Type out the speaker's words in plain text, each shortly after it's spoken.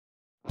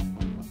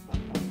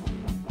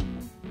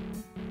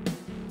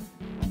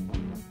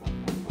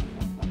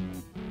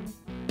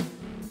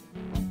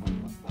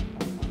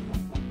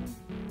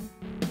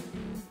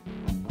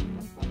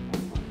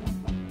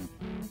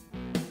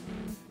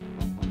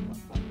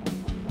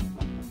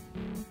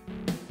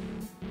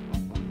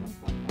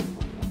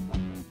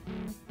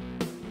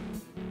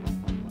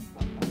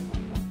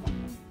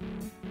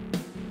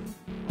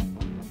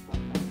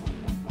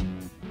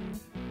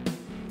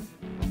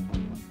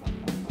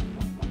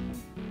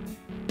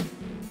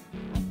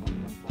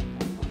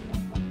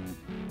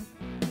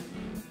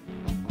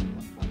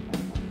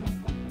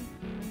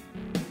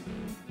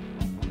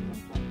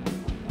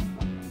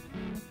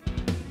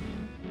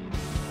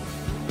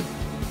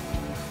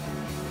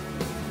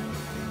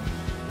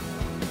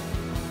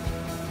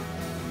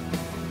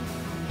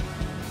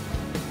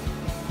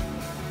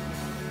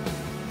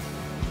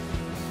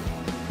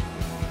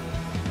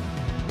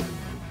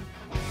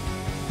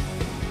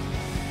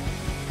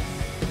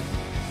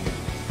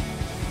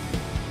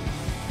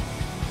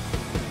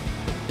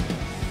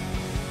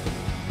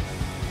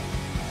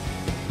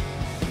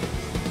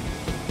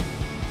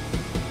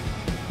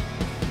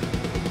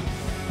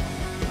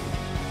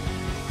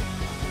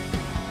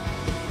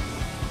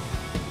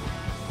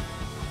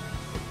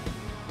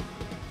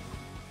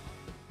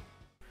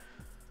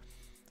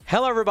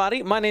Hello,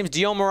 everybody. My name is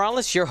Dion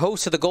Morales, your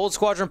host of the Gold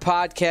Squadron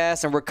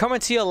podcast, and we're coming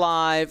to you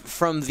live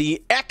from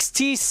the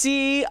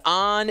XTC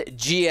on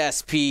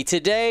GSP.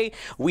 Today,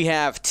 we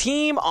have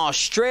Team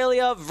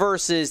Australia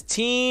versus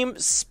Team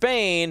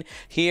Spain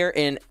here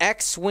in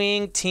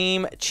X-Wing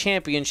Team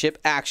Championship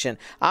action.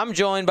 I'm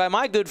joined by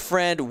my good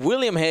friend,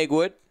 William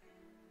Hagwood.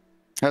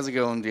 How's it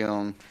going,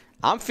 Dion?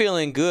 I'm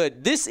feeling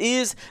good. This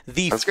is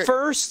the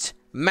first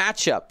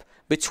matchup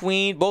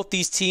between both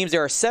these teams.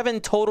 There are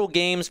 7 total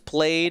games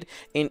played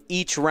in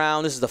each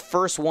round. This is the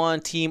first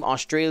one, Team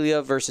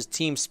Australia versus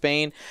Team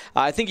Spain.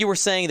 I think you were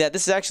saying that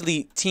this is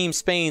actually Team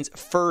Spain's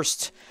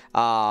first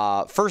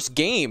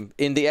game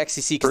in the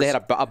XTC because they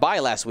had a bye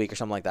last week or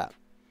something like that.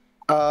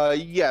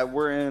 Yeah,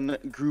 we're in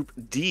Group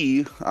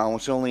D,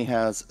 which only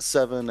has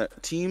 7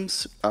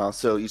 teams.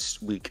 So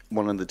each week,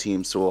 one of the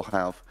teams will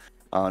have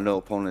no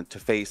opponent to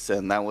face,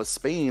 and that was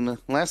Spain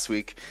last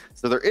week.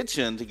 So they're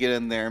itching to get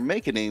in there and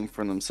make a name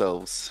for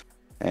themselves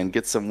and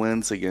get some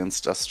wins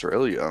against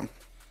Australia.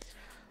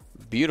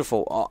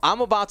 Beautiful. I'm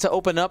about to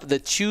open up the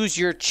Choose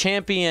Your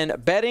Champion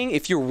betting.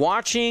 If you're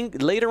watching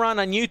later on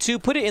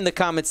YouTube, put it in the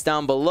comments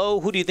down below.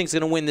 Who do you think is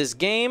going to win this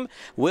game?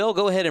 We'll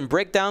go ahead and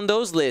break down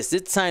those lists.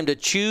 It's time to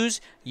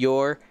choose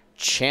your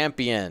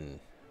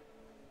champion.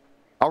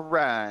 All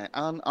right,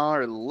 on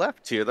our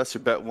left here, that's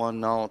your Bet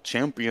One All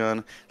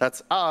champion.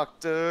 That's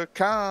Akter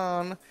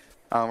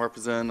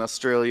representing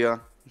Australia.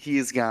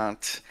 He's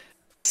got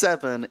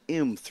 7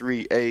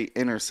 M3A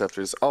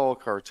interceptors, all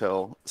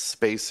cartel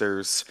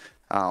spacers.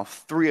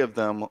 3 of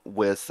them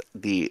with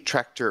the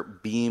tractor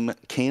beam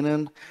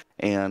cannon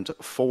and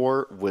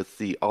 4 with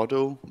the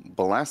auto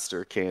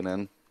blaster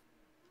cannon.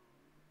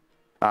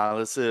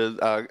 This is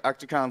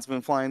Akter Khan's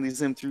been flying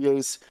these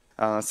M3As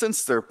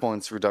since their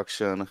points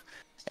reduction,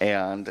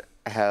 and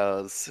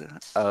has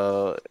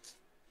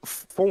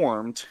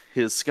formed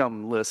his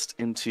scum list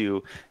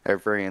into a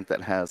variant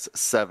that has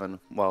 7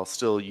 while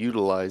still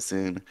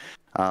utilizing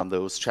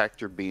those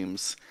tractor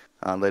beams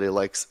that he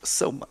likes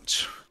so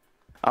much.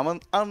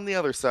 On the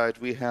other side,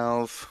 we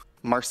have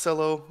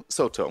Marcelo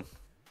Soto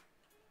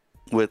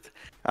with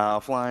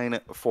flying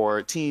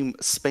for Team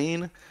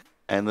Spain,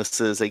 and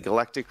this is a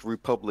Galactic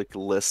Republic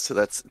list.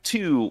 That's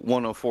 2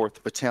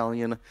 104th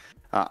Battalion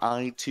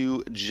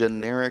I-2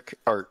 generic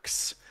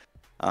arcs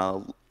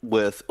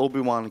with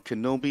Obi-Wan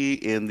Kenobi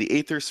in the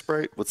Aether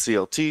Sprite with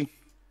CLT.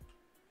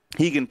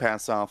 He can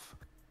pass off,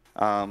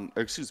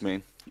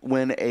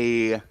 when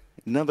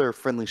another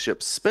friendly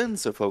ship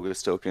spends a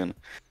focus token,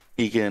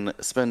 he can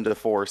spend a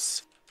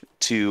force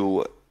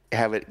to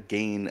have it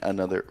gain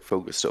another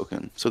focus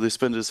token. So they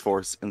spend his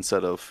force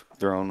instead of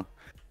their own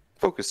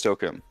focus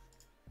token.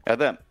 And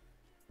then,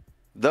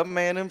 the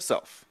man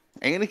himself,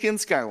 Anakin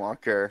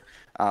Skywalker,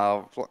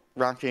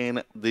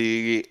 rocking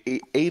the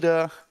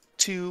Ada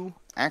 2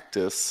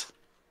 Actus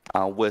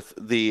with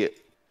the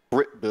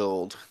Brit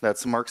build.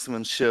 That's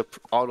marksmanship,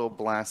 auto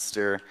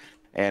blaster,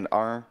 and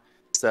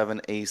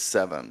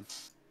R7A7.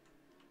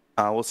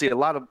 We'll see a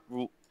lot of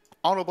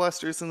auto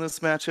blasters in this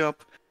matchup.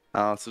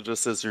 So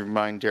just as a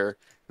reminder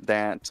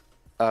that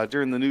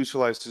during the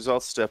neutralized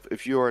results step,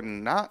 if you are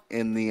not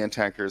in the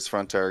attacker's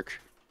front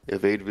arc,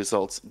 evade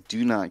results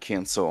do not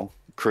cancel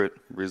crit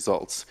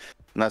results.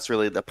 And that's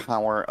really the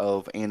power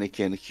of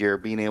Anakin here,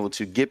 being able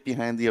to get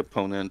behind the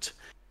opponent,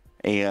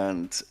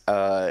 and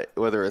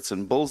whether it's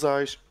in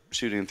bullseye,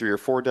 shooting 3 or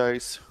 4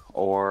 dice,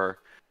 or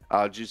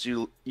just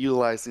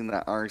utilizing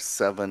that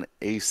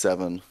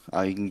R7A7,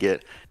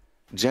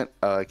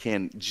 you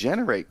can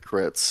generate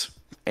crits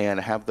and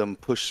have them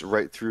push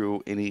right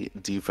through any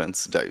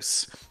defense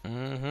dice.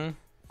 And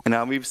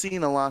now we've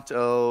seen a lot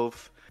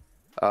of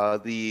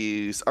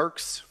these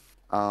arcs.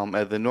 And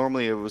then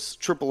normally it was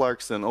triple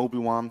arcs and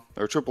Obi-Wan,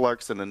 or triple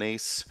arcs and an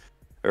Ace,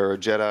 or a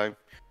Jedi,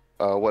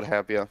 what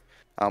have you.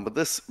 But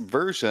this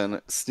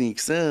version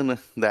sneaks in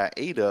that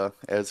Ada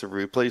as a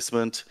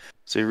replacement,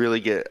 so you really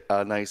get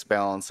a nice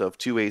balance of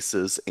 2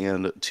 aces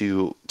and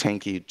 2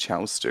 tanky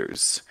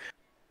jousters.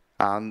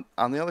 On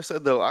the other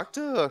side, though,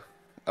 Akter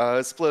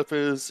split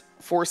his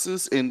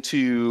forces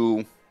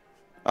into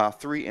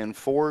 3 and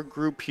 4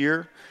 group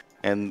here.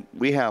 And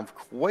we have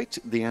quite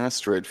the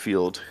asteroid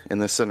field in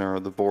the center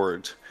of the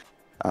board.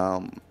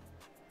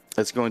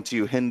 It's going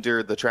to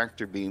hinder the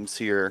tractor beams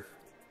here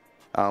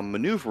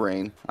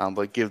maneuvering,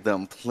 but give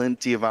them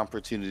plenty of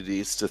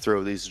opportunities to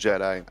throw these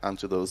Jedi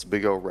onto those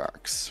big old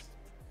rocks.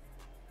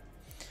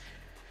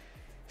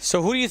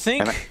 So who do you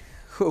think?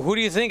 Who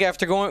do you think,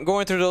 after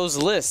going through those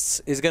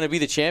lists, is going to be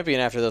the champion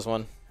after this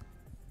one?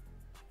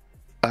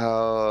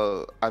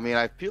 I mean,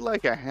 I feel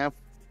like I have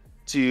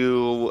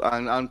to,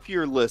 on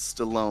pure list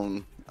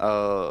alone,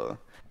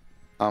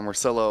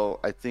 Marcelo,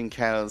 I think,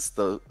 has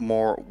the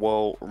more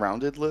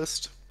well-rounded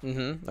list.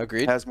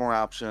 Agreed. Has more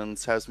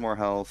options, has more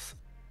health,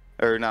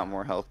 or not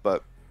more health,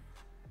 but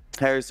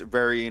has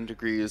varying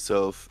degrees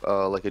of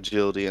like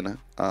agility and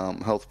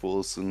health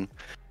pools, and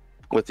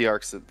with the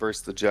arcs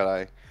versus the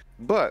Jedi.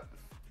 But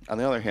on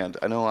the other hand,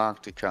 I know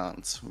Akter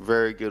Khan's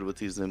very good with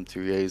these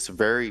M3As,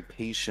 very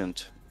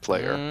patient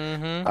player,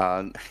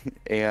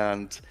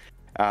 and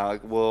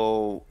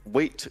will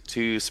wait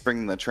to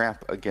spring the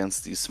trap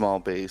against these small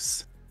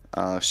base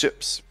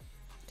ships.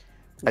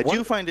 I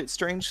do find it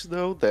strange,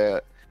 though,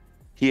 that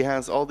he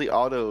has all the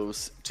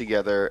autos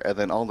together and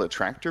then all the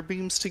tractor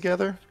beams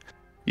together.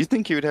 You'd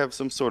think he would have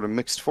some sort of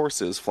mixed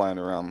forces flying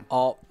around.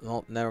 Oh,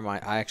 well, never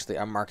mind. I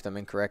marked them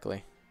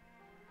incorrectly.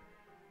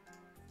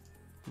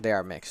 They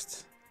are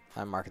mixed.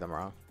 I marked them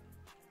wrong.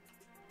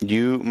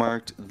 You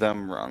marked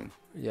them wrong.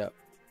 Yep.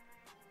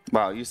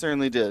 Wow, you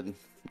certainly did.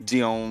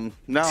 Dion.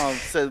 Now I've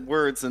said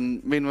words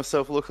and made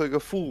myself look like a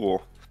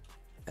fool.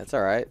 That's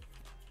all right.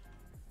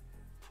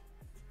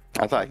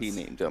 I thought he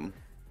named him.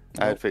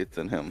 Nope. I had faith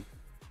in him.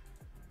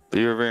 But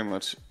you're very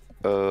much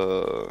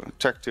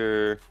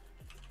tractor,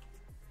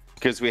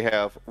 because we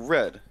have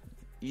red,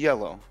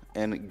 yellow,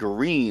 and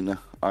green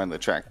on the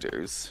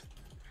tractors.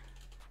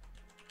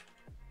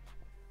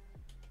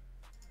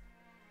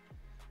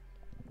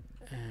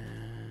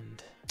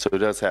 And so it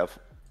does have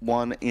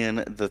 1 in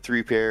the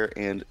 3-pair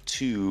and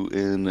 2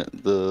 in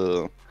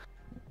the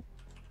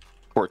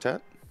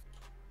quartet.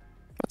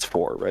 That's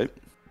 4, right?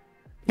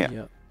 Yeah.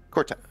 Yep.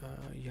 Quartet.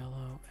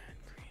 Yellow and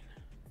green.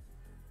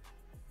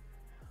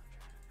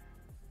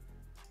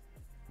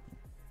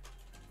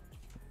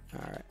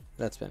 All right,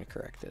 that's been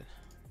corrected.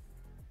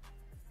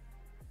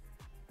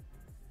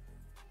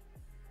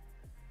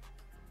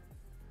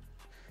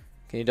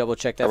 Can you double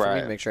check that for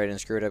me? Make sure I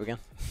didn't screw it up again.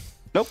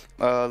 Nope.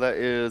 That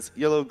is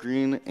yellow,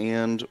 green,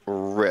 and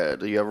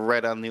red. You have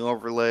red on the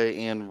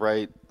overlay and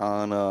right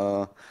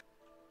on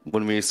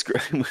when we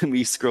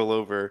scroll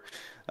over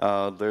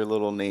their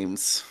little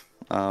names.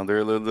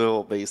 Their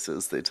little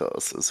bases they tell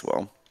us as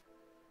well.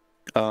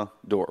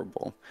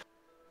 Adorable.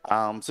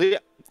 So yeah,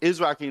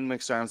 is rocking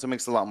mixed arms. It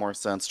makes a lot more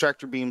sense.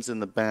 Tractor beams in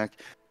the back,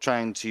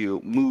 trying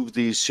to move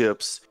these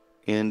ships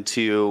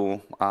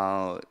into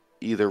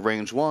either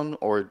range 1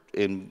 or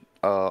in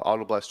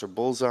Auto Blaster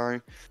Bullseye.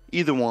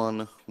 Either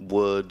one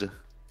would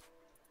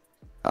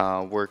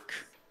work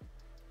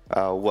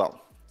well.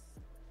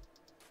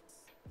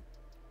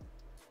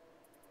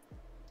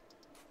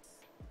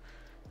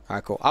 All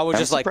right, cool. I was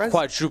just surprised.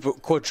 Like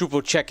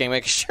quadruple checking,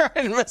 making sure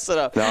I didn't mess it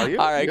up. No,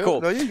 all right, good.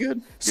 Cool. No, you're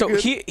good. So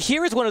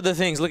here is one of the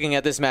things looking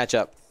at this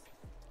matchup.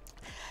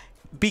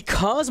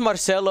 Because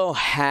Marcelo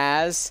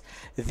has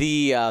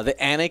the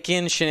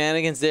Anakin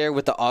shenanigans there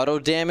with the auto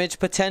damage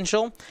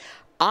potential,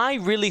 I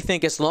really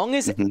think as long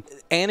as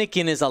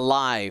Anakin is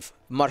alive,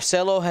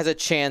 Marcelo has a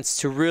chance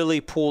to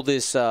really pull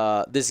this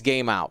this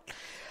game out.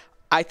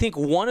 I think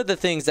one of the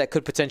things that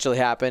could potentially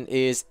happen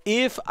is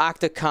if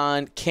Akter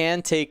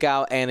can take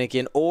out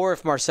Anakin, or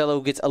if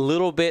Marcelo gets a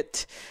little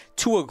bit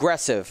too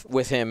aggressive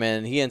with him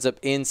and he ends up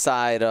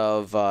inside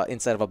of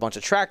a bunch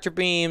of tractor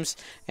beams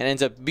and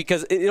ends up,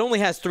 because it only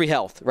has 3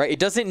 health, right? It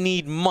doesn't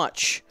need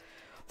much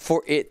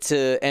for it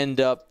to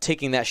end up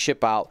taking that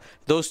ship out.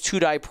 Those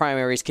 2-die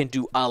primaries can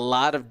do a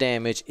lot of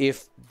damage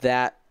if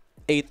that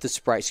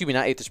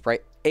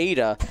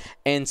Ada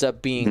ends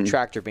up being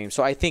tractor beam.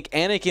 So I think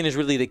Anakin is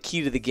really the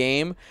key to the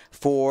game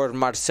for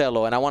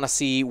Marcelo, and I want to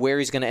see where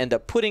he's going to end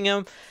up putting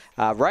him.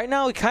 Right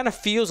now, it kind of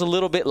feels a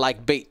little bit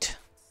like bait.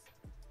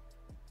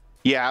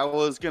 Yeah, I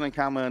was going to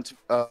comment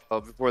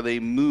before they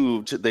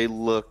moved, they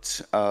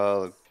looked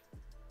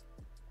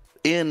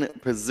in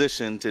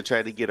position to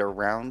try to get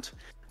around,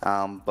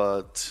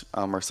 but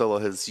Marcelo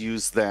has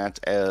used that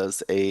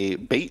as a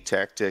bait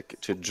tactic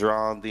to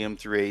draw the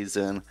M3As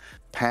in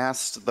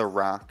past the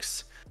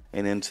rocks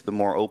and into the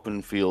more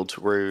open field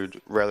where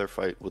he'd rather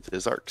fight with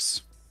his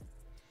arcs.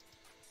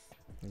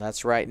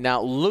 That's right.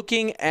 Now,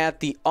 looking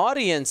at the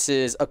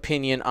audience's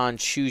opinion on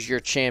Choose Your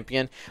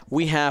Champion,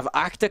 we have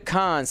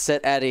Akter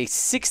set at a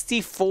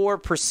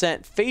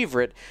 64%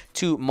 favorite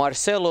to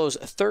Marcelo's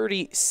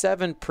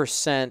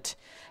 37%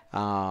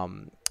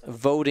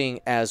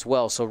 voting as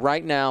well. So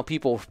right now,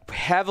 people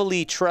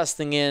heavily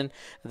trusting in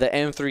the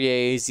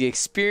M3As, the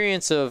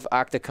experience of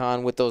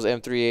Akter with those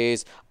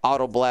M3As,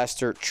 Auto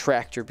Blaster,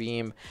 Tractor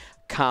Beam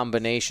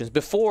combinations.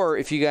 Before,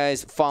 if you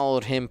guys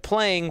followed him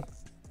playing,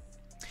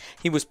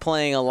 he was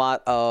playing a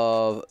lot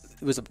of,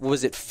 was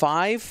it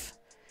five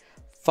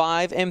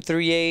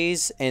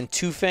M3As and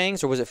 2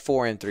 Fangs, or was it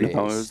 4 M3As?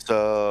 No,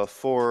 it was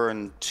 4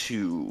 and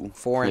 2.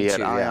 4 and 2,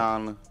 had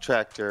Ion,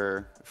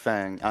 Tractor,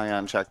 Fang,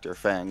 Ion, Tractor,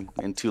 Fang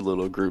in 2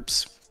 little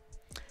groups.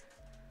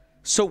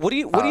 So what do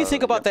you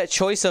think about that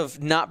choice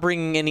of not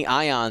bringing any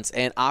Ions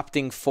and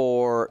opting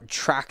for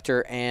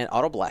Tractor and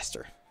Auto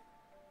Blaster?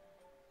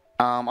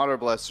 Auto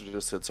Blaster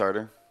just hits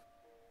harder.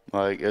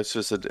 Like, it's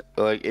just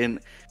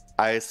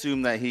I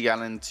assume that he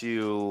got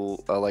into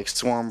like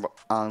swarm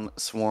on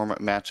swarm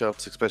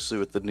matchups, especially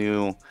with the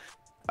new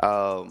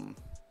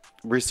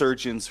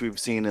resurgence we've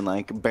seen in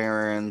like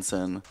Barons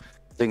and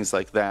things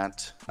like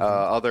that.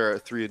 Other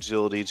 3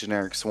 agility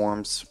generic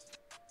swarms.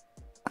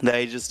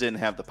 They just didn't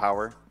have the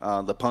power,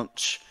 the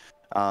punch,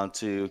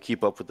 to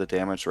keep up with the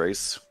damage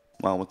race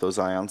with those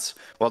Ions.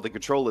 While the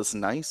control is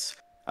nice,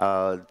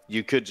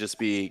 you could just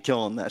be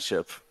killing that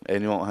ship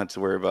and you won't have to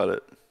worry about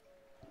it.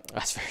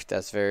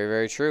 That's very,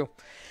 very true.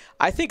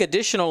 I think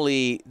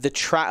additionally,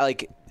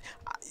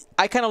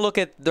 I kind of look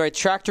at the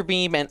tractor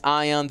beam and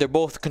ion. They're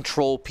both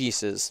control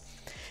pieces.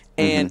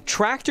 And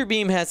tractor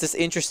beam has this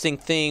interesting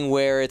thing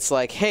where it's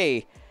like,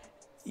 hey,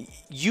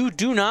 you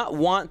do not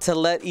want to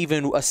let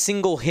even a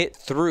single hit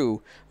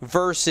through,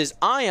 versus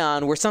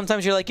ion, where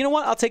sometimes you're like, you know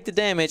what, I'll take the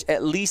damage,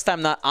 at least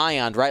I'm not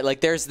ioned, right?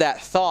 Like there's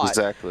that thought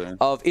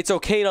of it's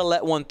okay to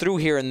let one through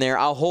here and there.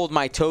 I'll hold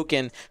my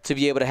token to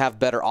be able to have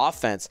better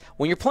offense.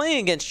 When you're playing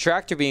against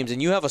tractor beams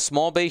and you have a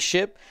small base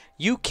ship,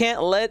 you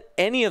can't let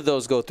any of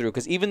those go through,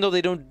 because even though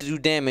they don't do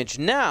damage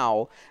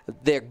now,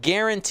 they're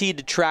guaranteed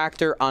to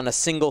tractor on a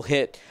single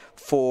hit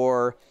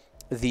for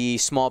the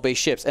small base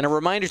ships. And a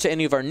reminder to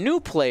any of our new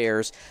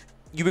players,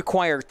 you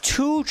require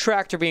 2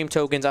 tractor beam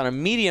tokens on a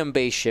medium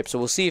base ship, so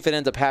we'll see if it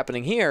ends up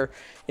happening here,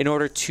 in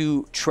order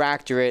to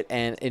tractor it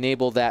and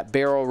enable that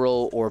barrel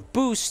roll or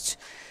boost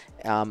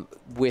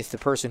with the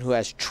person who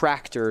has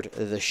tractored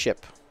the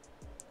ship.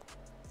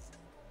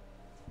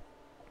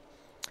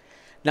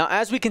 Now,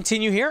 as we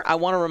continue here, I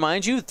want to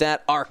remind you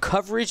that our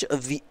coverage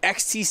of the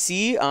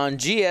XTC on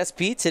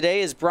GSP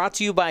today is brought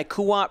to you by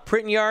Kuwait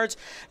Print Yards.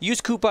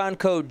 Use coupon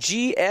code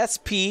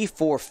GSP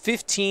for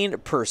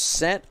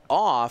 15%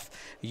 off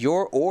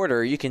your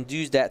order. You can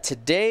do that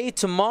today,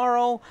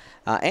 tomorrow,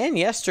 and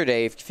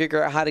yesterday if you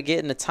figure out how to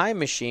get in a time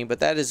machine, but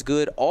that is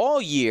good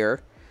all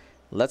year.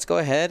 Let's go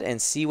ahead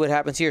and see what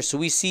happens here. So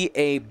we see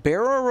a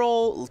barrel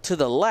roll to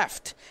the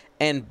left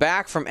and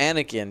back from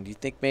Anakin. Do you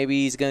think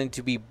maybe he's going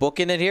to be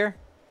booking it here?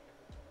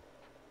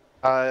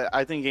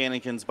 I think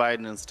Anakin's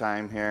biding his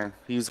time here.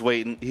 He's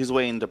waiting. He's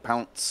waiting to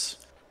pounce,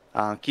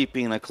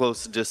 keeping a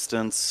close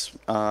distance.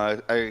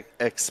 I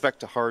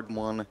expect a hard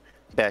one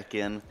back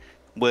in,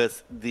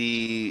 with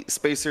the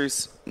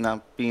spacers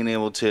not being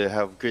able to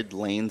have good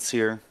lanes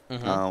here.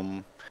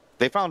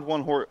 They found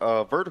one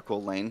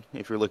vertical lane,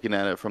 if you're looking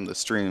at it from the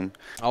stream.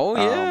 Oh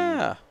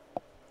yeah.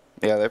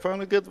 Yeah, they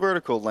found a good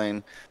vertical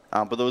lane,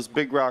 but those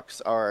big rocks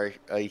are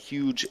a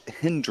huge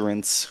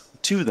hindrance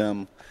to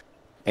them.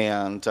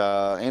 And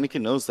Anakin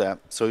knows that,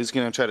 so he's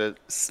going to try to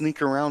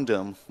sneak around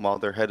him while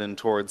they're heading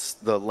towards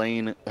the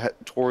lane,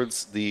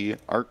 towards the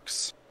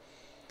arcs.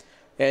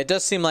 Yeah, it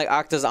does seem like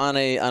Akter's on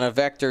a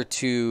vector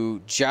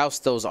to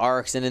joust those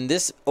arcs, and in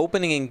this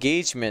opening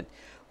engagement,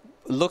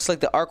 it looks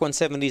like the Arc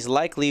 170s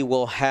likely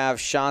will have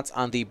shots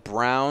on the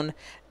brown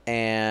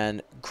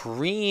and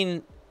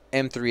green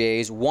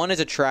M3As. One is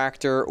a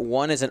tractor,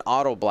 one is an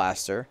auto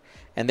blaster,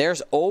 and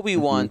there's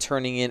Obi-Wan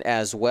turning in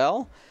as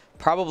well.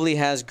 Probably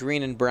has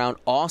green and brown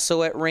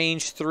also at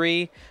range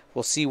 3.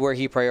 We'll see where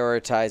he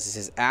prioritizes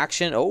his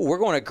action. Oh, we're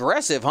going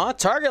aggressive, huh?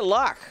 Target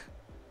lock.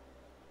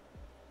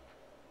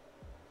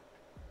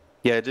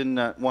 Yeah, I did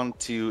not want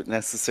to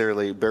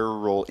necessarily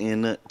barrel roll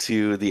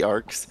into the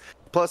arcs.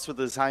 Plus, with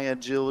his high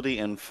agility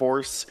and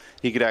force,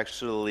 he could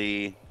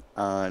actually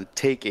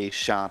take a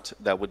shot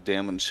that would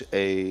damage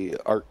a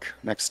arc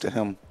next to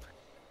him.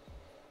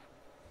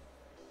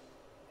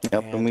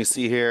 Yep, and we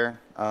see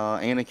here,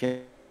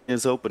 Anakin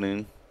is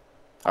opening.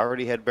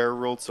 Already had barrel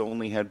rolled, so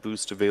only had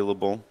boost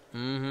available.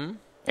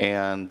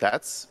 And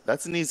that's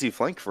an easy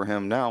flank for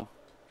him now.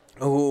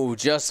 Oh,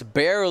 just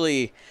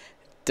barely.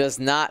 Does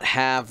not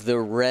have the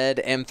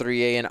red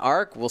M3A and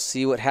arc. We'll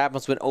see what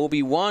happens when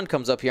Obi-Wan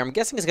comes up here. I'm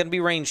guessing it's going to be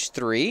range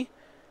 3.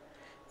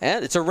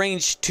 And it's a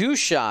range 2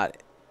 shot.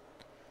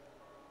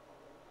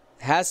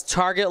 Has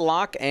target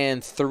lock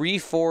and 3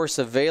 force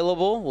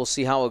available. We'll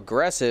see how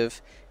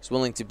aggressive he's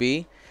willing to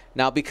be.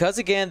 Now, because,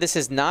 again, this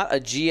is not a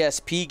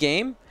GSP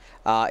game,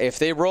 if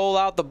they roll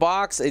out the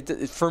box,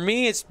 for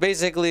me, it's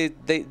basically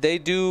they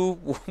do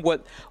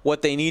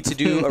what they need to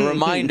do. A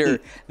reminder,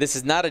 this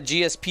is not a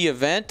GSP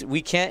event.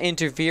 We can't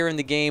interfere in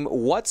the game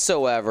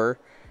whatsoever.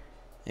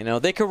 You know,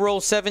 they could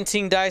roll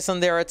 17 dice on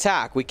their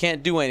attack. We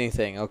can't do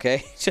anything,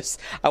 okay? Just,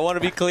 I want to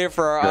be clear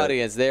for our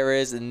audience. There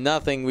is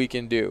nothing we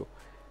can do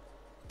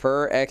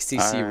per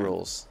XTC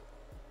rules.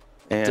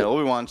 And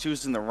Obi-Wan,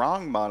 choosing the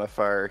wrong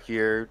modifier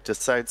here,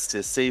 decides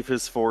to save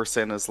his force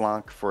and his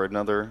lock for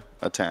another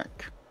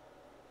attack.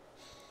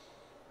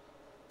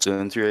 So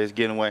the M3A is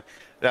getting away.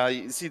 Now,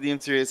 you see the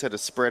M3As had to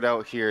spread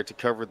out here to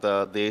cover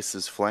the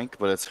Ace's flank,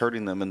 but it's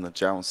hurting them in the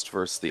joust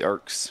versus the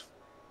arcs.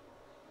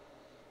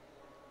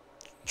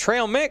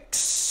 Trail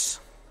mix.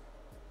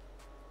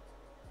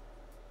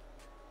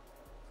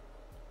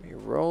 We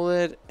roll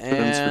it,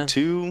 and... for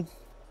 2.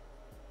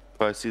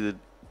 I see the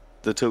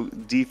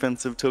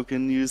defensive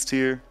token used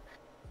here.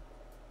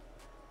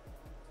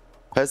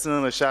 Passing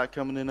on a shot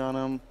coming in on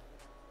him.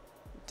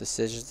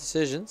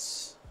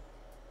 Decisions.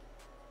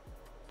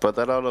 But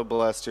that auto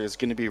blaster is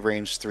going to be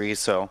range 3,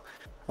 so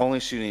only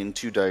shooting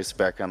 2 dice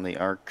back on the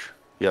arc.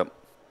 Yep,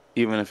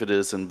 even if it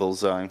is in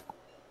bullseye.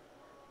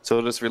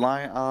 So just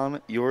rely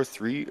on your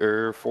 3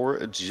 or 4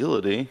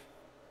 agility.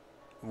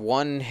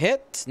 1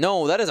 hit?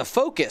 No, that is a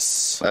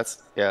focus.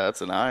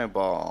 That's an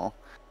eyeball.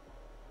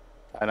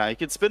 And now you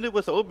could spend it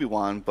with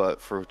Obi-Wan, but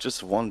for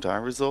just 1 die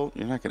result,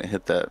 you're not going to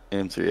hit that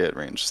M3 at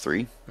range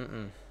 3.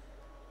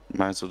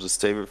 Might as well just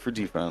save it for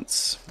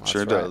defense. That's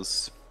sure right.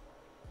 Does.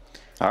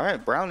 All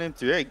right, Brown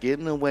M3A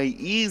getting away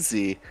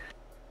easy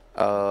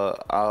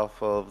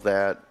off of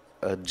that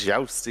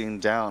jousting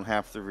down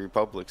half the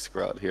Republic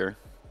squad here.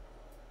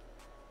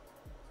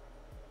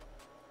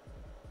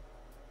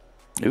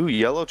 Ooh,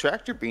 yellow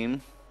tractor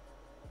beam.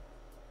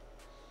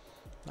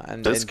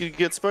 And This could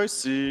get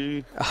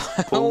spicy.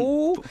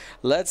 Oh,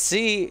 let's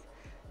see.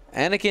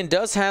 Anakin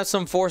does have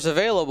some force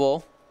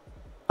available.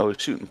 Oh,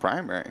 it's shooting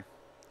primary.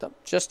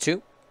 Just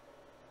 2.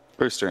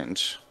 First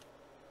range.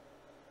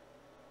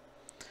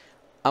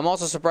 I'm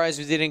also surprised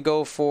we didn't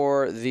go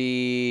for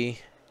the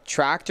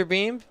tractor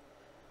beam.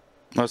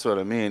 That's what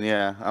I mean,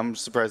 yeah. I'm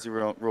surprised he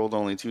rolled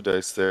only 2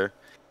 dice there.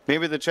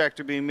 Maybe the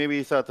tractor beam, maybe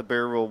he thought the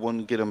barrel roll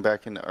wouldn't get him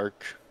back into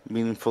arc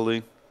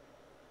meaningfully.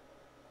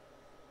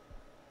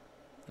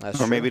 That's or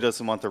true. maybe he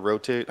doesn't want to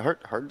rotate.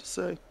 Hard to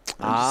say.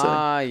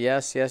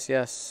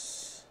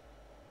 Yes.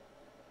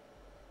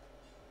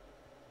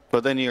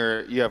 But then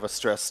you have a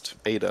stressed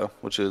Ada,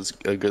 which is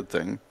a good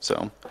thing.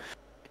 So,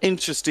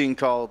 interesting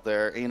call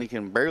there.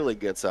 Anakin barely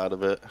gets out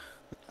of it.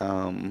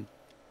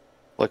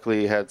 Luckily,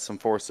 he had some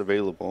force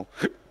available.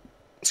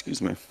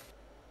 Excuse me.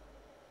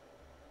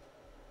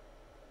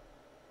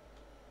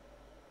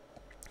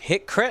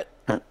 Hit crit.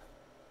 Yep,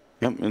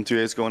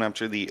 M3A's going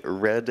after the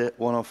red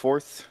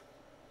 104th.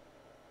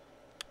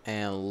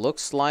 And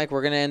looks like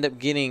we're going to end up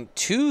getting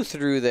 2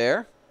 through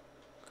there.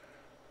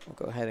 We'll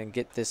go ahead and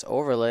get this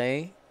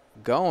overlay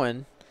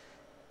going.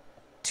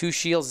 2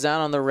 shields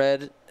down on the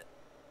red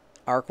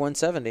Arc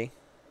 170.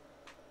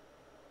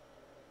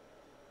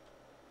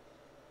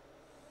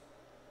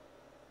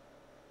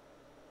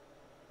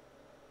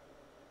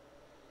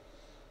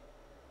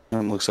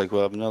 Looks like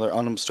we'll have another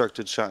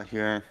unobstructed shot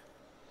here.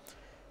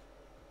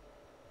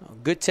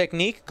 Good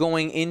technique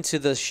going into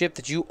the ship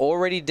that you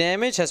already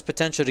damaged. Has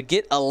potential to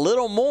get a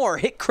little more.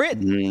 Hit crit.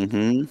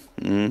 2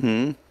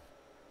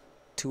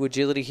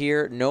 agility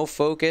here. No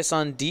focus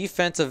on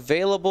defense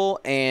available.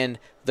 And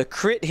the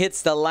crit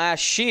hits the last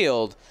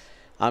shield.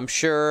 I'm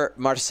sure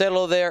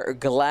Marcelo there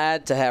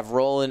glad to have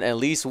Roland at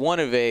least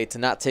one evade to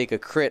not take a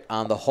crit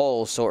on the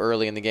hull so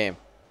early in the game.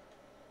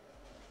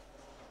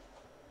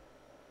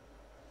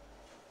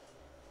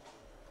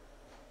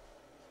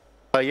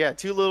 Yeah,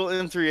 2 little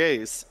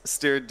M3As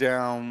stared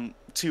down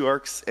 2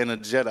 arcs and a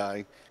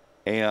Jedi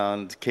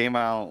and came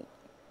out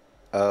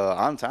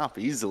on top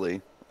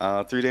easily.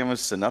 3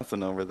 damage to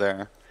nothing over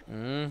there.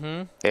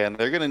 And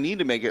they're going to need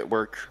to make it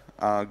work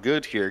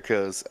good here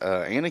because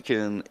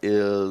Anakin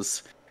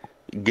is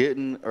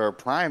getting or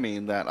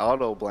priming that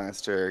auto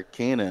blaster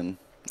cannon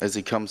as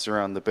he comes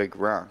around the big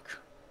rock.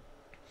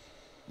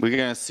 We're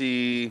going to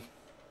see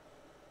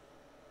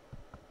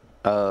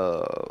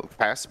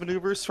fast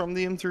maneuvers from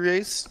the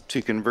M3As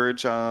to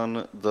converge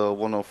on the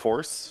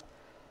 104s.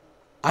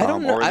 I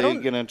don't know. Or are they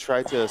going to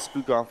try to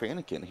spook off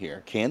Anakin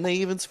here? Can they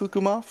even spook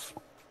him off?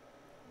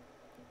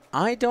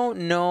 I don't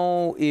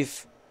know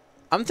if...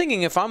 I'm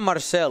thinking if I'm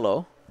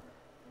Marcelo,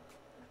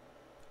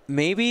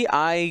 maybe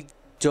I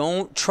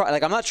don't try...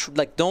 Like, I'm not...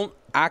 don't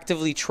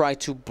actively try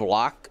to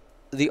block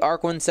the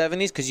Arc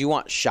 170s because you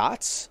want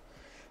shots.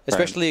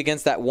 Especially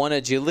against that 1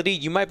 agility.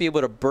 You might be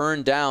able to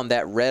burn down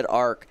that red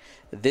arc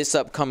this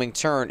upcoming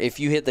turn if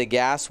you hit the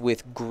gas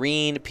with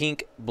green,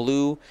 pink,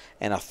 blue,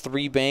 and a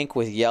 3 bank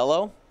with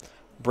yellow.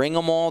 Bring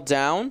them all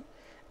down.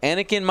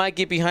 Anakin might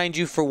get behind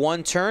you for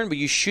 1 turn, but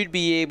you should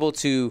be able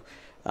to,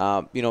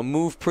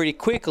 move pretty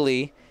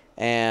quickly.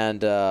 And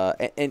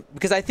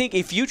because I think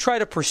if you try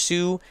to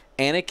pursue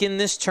Anakin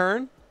this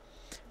turn,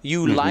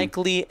 you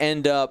likely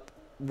end up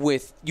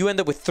with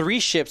 3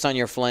 ships on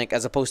your flank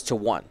as opposed to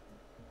 1.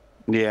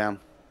 Yeah.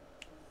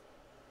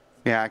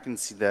 Yeah, I can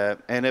see that.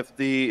 And if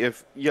the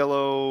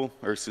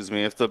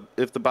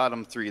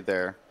bottom 3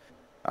 there,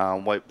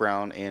 white,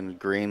 brown, and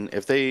green,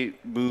 if they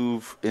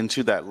move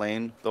into that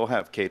lane, they'll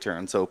have K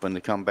turns open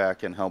to come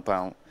back and help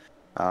out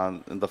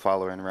in the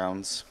following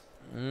rounds.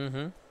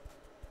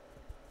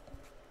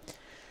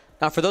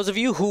 Now, for those of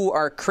you who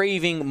are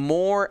craving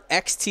more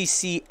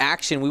XTC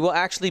action, we will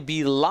actually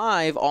be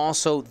live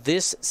also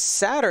this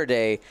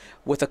Saturday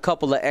with a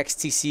couple of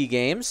XTC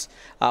games.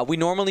 We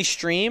normally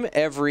stream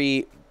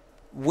every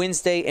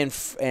Wednesday and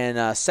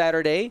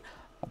Saturday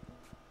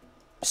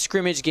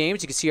scrimmage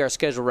games. You can see our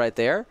schedule right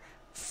there,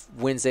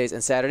 Wednesdays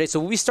and Saturdays.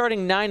 So we'll be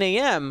starting 9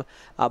 a.m.,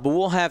 but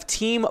we'll have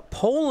Team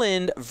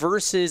Poland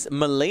versus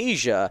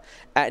Malaysia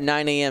at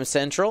 9 a.m.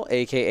 Central,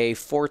 a.k.a.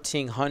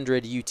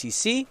 1400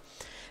 UTC.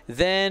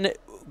 Then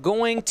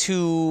going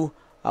to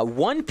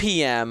 1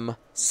 p.m.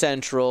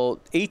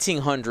 Central,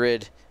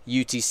 1800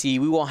 UTC,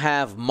 we will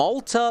have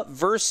Malta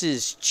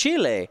versus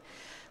Chile.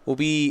 We'll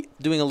be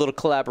doing a little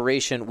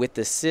collaboration with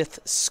the Sith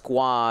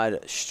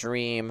Squad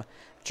stream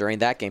during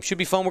that game. Should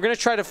be fun. We're going to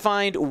try to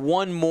find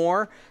one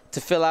more to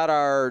fill out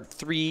our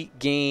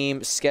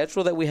 3-game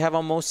schedule that we have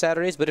on most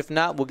Saturdays. But if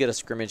not, we'll get a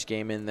scrimmage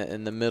game in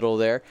the middle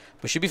there.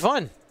 But should be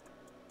fun.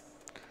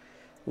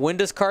 When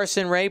does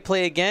Carson Ray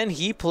play again?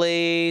 He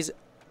plays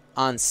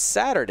on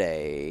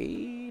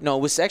Saturday.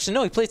 No,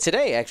 he played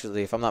today,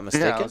 actually, if I'm not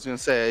mistaken. Yeah, I was going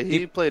to say,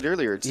 he played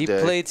earlier today.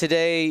 He played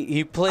today.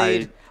 He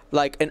played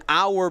like an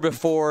hour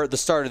before the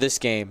start of this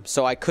game,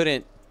 so I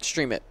couldn't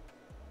stream it.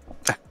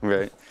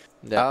 Right.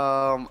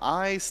 Yeah.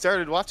 I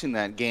started watching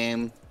that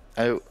game.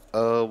 I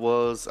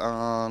was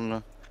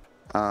on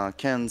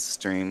Ken's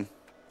stream.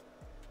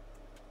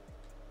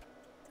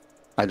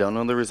 I don't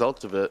know the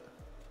result of it.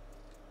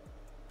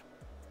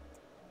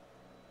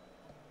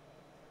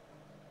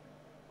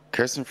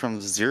 Carson from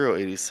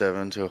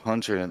 087 to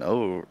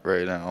 100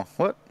 right now.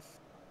 What?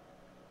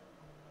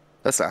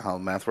 That's not how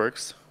math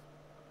works.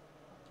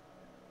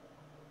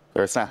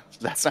 Or it's not.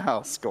 That's not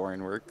how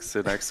scoring works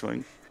in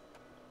X-Wing.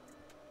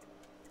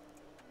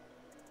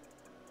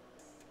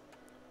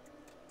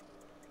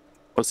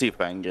 We'll see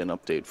if I can get an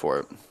update for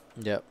it.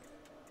 Yep.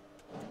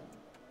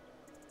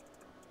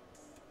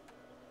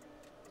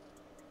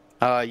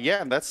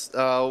 Yeah, that's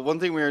one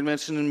thing we were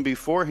mentioning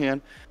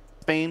beforehand.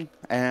 Spain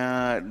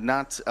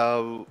not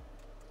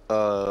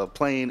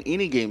playing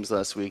any games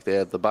last week. They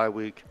had the bye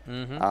week.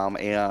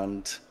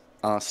 And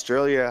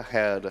Australia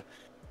had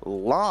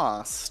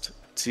lost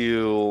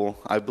to,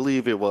 I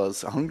believe it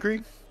was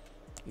Hungary.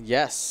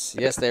 Yes,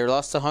 they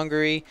lost to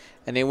Hungary,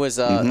 and it was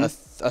a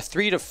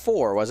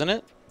 3-4, wasn't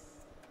it?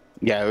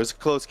 Yeah, it was a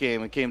close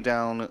game. It came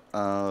down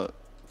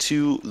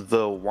to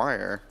the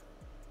wire.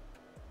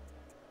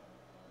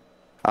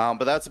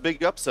 But that's a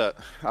big upset.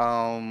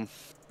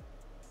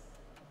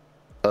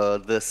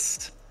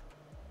 This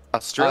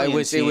Australian it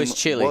was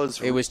Chile.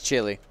 It was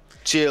Chile.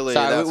 Chile.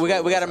 So we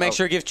got to make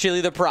sure to give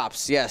Chile the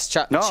props. Yes,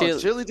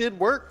 Chile did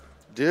work.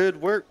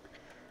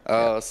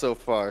 So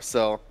far.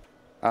 So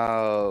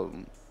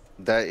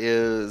that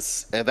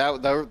is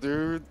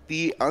they're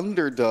the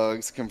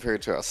underdogs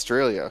compared to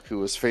Australia, who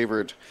was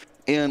favored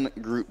in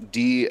Group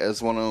D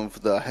as one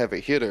of the heavy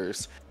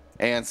hitters.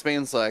 And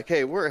Spain's like,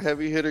 hey, we're a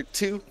heavy hitter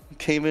too.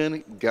 Came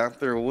in, got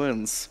their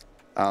wins.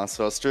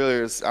 So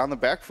Australia's on the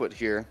back foot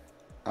here,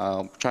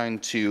 trying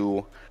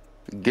to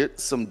get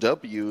some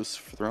W's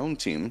for their own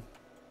team.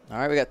 All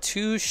right, we got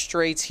 2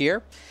 straights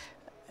here,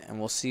 and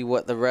we'll see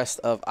what the rest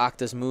of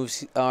Akter's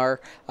moves are.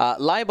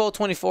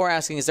 Libo24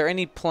 asking, is there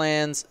any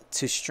plans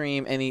to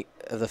stream any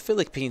of the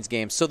Philippines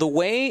games? So the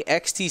way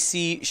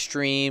XTC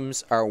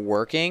streams are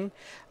working,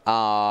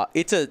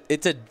 it's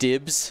a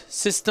dibs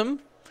system,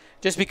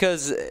 just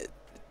because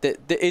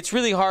it's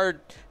really hard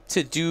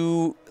to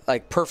do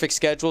like perfect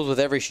schedules with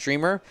every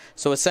streamer.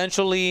 So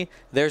essentially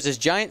there's this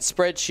giant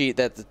spreadsheet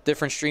that the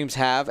different streams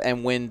have,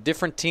 and when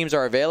different teams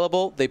are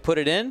available, they put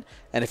it in,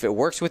 and if it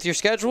works with your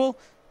schedule,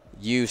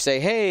 you say,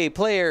 hey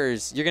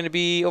players, you're gonna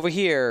be over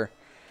here,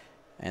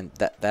 and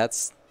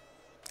that's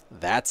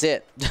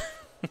it.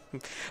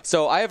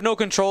 So I have no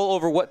control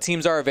over what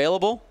teams are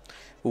available.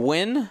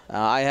 When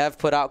I have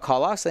put out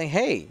call-outs saying,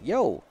 hey,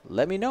 yo,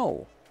 let me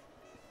know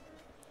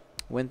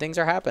when things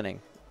are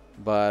happening.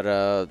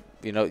 But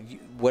you know,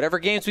 whatever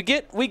games we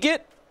get,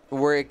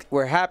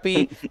 we're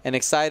happy and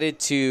excited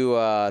to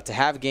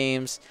have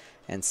games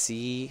and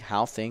see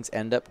how things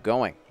end up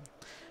going.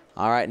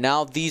 All right,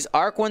 now these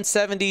ARC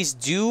 170s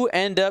do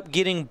end up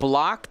getting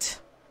blocked.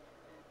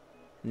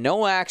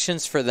 No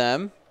actions for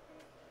them.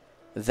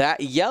 That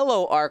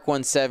yellow ARC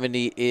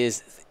 170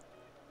 is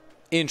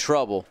in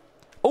trouble.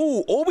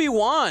 Oh,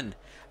 Obi-Wan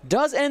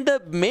does end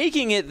up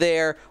making it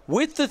there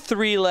with the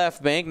 3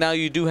 left bank. Now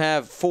you do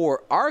have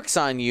 4 arcs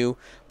on you,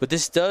 but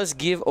this does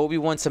give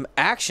Obi-Wan some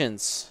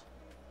actions.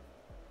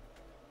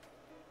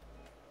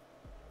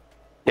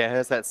 Yeah, it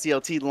has that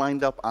CLT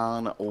lined up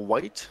on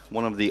white,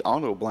 one of the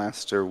auto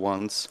blaster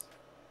ones.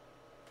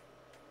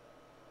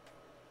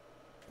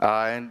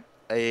 And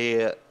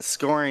a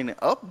scoring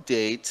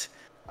update.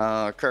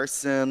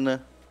 Carson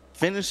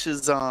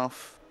finishes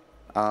off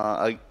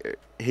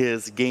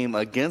his game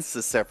against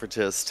the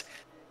Separatist,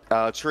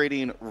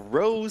 trading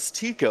Rose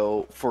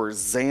Tico for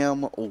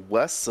Zam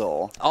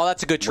Wessel. Oh,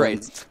 that's a good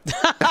trade.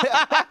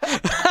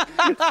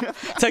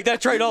 Take that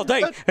trade all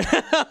day.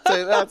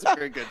 That's a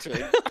very good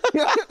trade.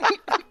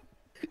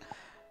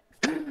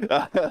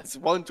 That's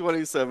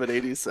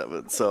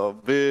 127.87. So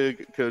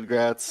big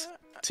congrats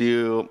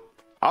to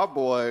our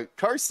boy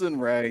Carson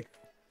Ray,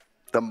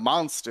 the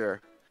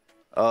monster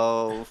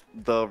of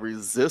the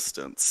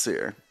resistance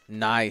here.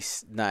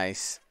 Nice.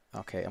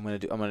 Okay, I'm gonna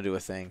do a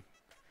thing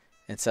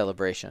in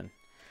celebration.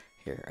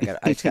 Here,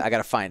 I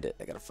gotta find it.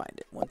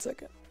 1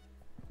 second.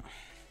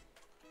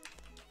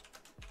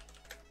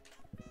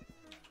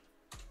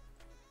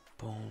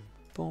 Boom,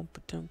 boom,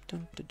 ba-dum,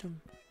 dum,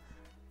 da-dum.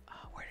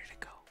 Where did it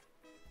go?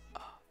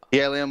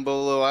 Yeah,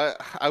 Lambolo,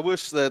 I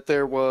wish that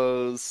there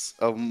was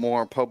a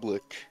more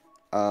public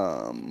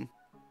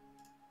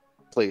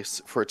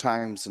place for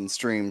times and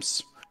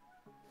streams,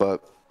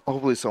 but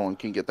hopefully someone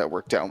can get that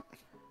worked out.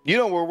 You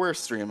know where we're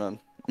streaming.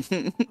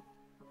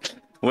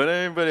 When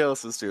anybody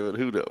else is doing,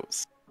 who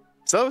knows?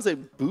 So that was a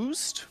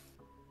boost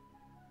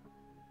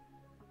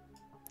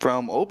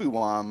from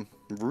Obi-Wan.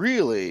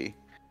 Really?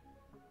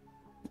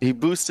 He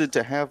boosted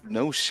to have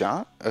no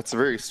shot? That's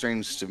very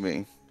strange to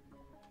me.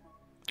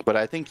 But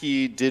I think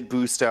he did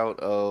boost out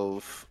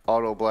of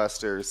auto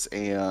blasters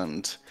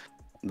and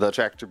the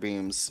tractor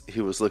beams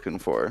he was looking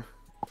for.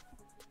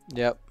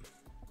 Yep.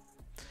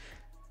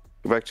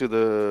 Go back to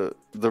the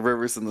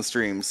rivers and the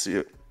streams,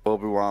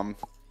 Obi-Wan.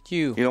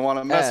 You don't want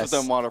to mess with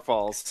them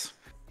waterfalls.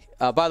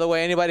 By the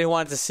way, anybody who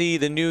wanted to see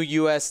the new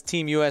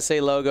Team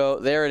USA logo,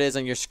 there it is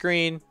on your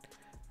screen.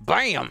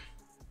 Bam!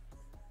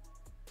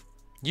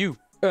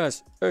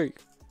 USA.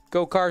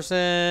 Go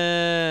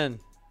Carson!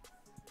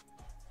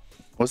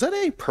 Was that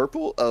a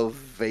purple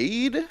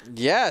evade?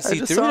 Yes, he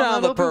threw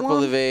down the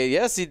purple evade.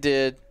 Yes, he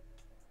did.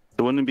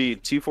 It wouldn't be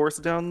 2 force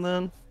down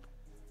then?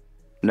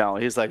 No,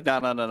 he's like,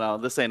 no.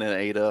 This ain't an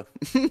Ada.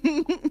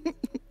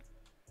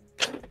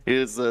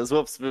 His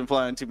whoop's been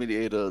flying too many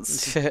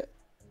Adas.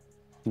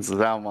 So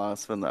I don't want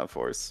to spin that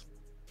force.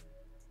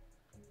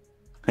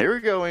 Here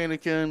we go,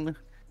 Anakin.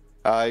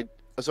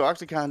 So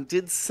Octocon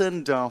did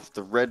send off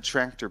the red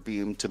tractor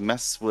beam to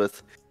mess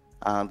with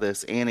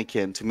this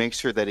Anakin to make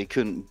sure that he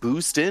couldn't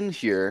boost in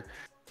here.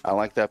 I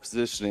like that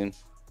positioning.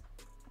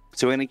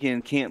 So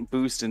Anakin can't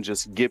boost and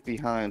just get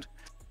behind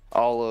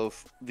all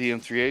of the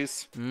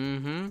M3As.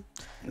 Mm-hmm.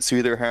 So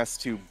either has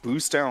to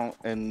boost out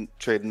and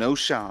trade no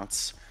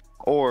shots,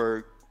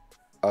 or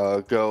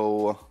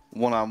go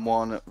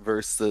one-on-one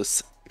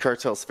versus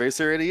Cartel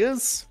Spacer. It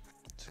is.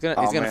 He's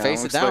gonna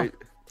face it down.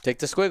 Take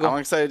the squiggle. I'm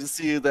excited to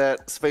see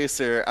that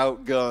Spacer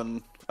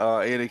outgun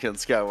Anakin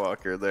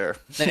Skywalker there.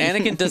 And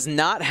Anakin does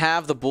not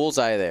have the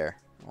bullseye there.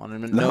 I want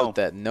to note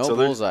that. No so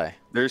bullseye.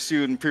 They're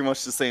shooting pretty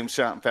much the same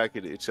shot back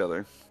at each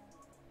other.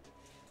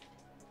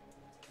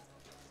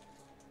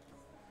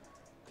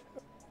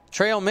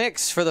 Trail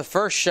mix for the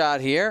first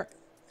shot here.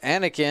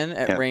 Anakin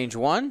at range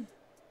 1.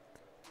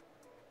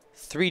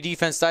 3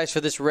 defense dice for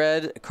this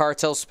red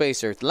Cartel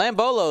Spacer.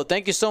 Lambolo,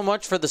 thank you so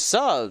much for the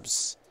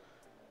subs.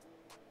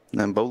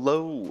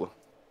 Lambolo.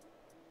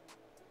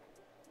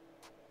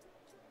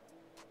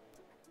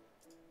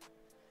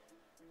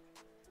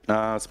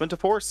 Spin to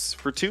force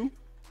for 2.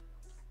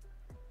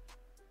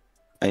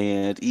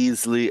 And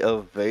easily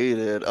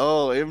evaded.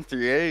 Oh,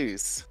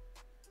 M3As.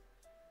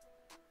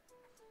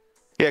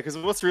 Yeah, because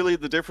what's really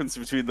the difference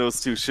between those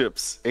two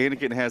ships?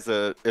 Anakin has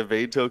a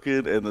evade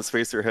token and the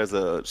Spacer has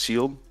a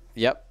shield.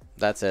 Yep,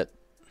 that's it.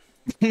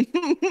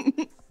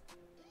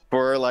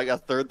 For like a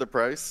third the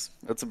price?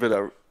 That's a bit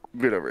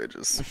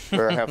outrageous.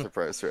 Or half the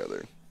price,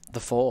 rather. The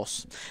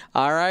Force.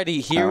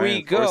 Alrighty, here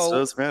we go. Force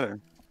does matter.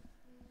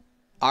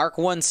 Arc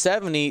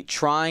 170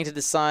 trying to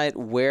decide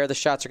where the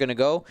shots are going to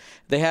go.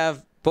 They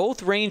have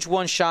both range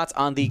 1 shots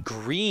on the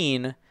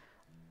green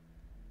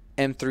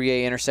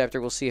M3A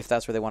interceptor. We'll see if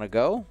that's where they want to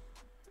go.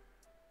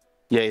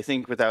 Yeah, I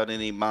think without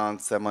any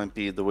mods, that might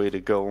be the way to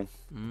go.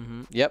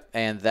 Mm-hmm. Yep,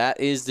 and that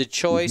is the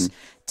choice.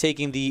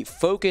 Taking the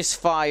focus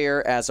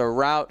fire as a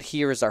route.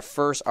 Here is our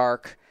first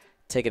arc.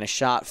 Taking a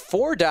shot.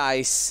 4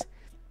 dice.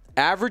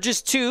 Average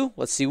is 2.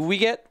 Let's see what we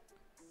get.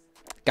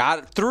 Got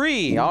it.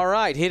 3. All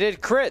right, hit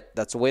it, crit.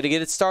 That's a way to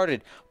get it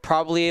started.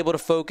 Probably able to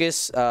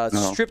focus.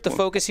 Strip the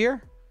focus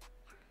here.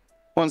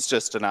 One's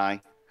just an eye.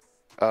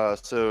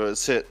 So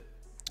it's hit,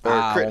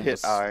 or crit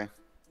hit eye.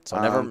 So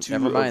never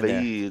mind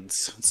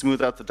evades. There.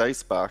 Smooth out the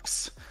dice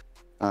box.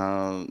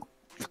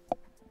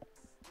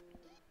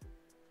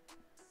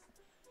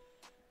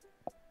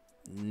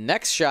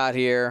 Next shot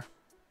here.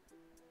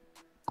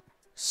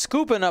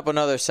 Scooping up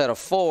another set of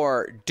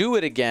 4. Do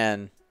it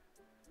again.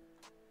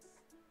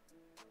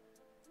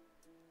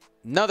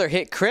 Another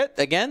hit crit.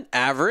 Again,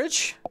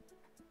 average.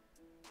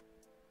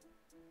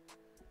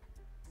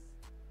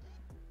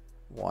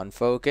 1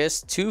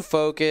 focus. 2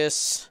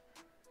 focus.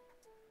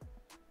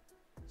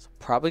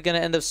 Probably going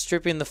to end up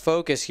stripping the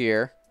focus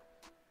here.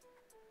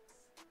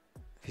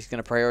 He's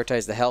going to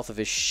prioritize the health of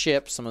his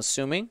ships, I'm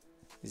assuming.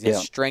 He's going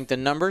to strength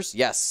in numbers.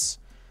 Yes.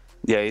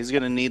 Yeah, he's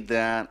going to need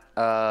that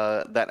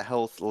that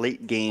health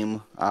late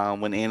game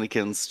when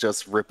Anakin's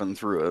just ripping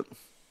through it.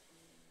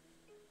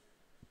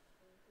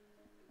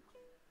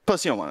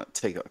 Plus, you don't want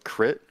to take a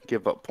crit,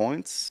 give up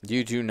points.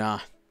 You do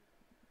not.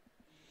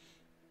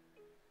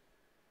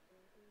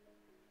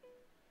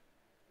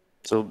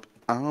 So,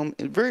 I'm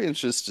very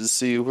interested to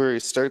see where he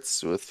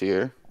starts with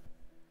here.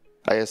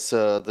 I guess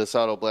this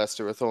auto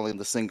blaster with only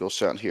the single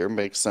shot here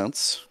makes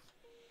sense.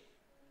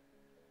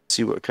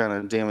 See what kind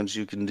of damage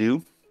you can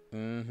do.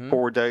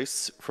 4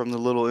 dice from the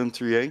little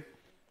M3A.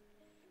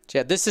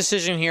 Yeah, this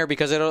decision here,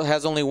 because it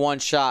has only 1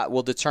 shot,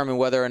 will determine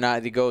whether or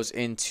not it goes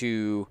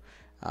into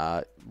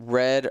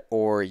red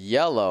or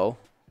yellow.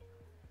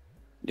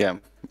 Yeah,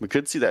 we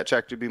could see that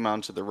tractor beam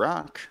onto the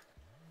rock.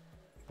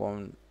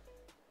 We're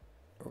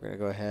going to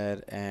go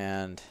ahead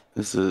and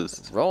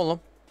roll them.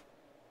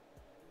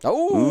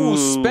 Oh,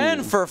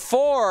 spin for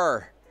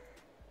 4.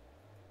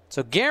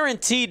 So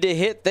guaranteed to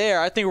hit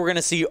there. I think we're going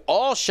to see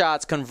all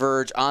shots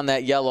converge on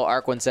that yellow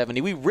Arc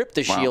 170. We ripped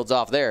the shields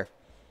off there.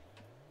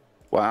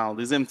 Wow,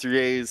 these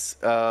M3As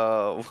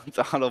with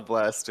the auto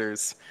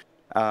blasters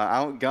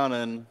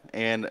outgunning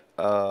and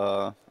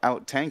out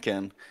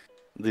tanking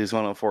these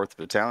 104th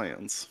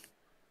battalions.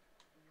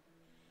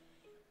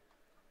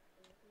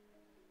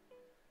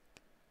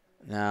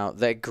 Now,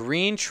 that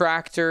green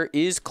tractor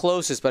is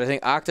closest, but I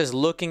think Akter's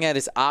looking at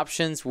his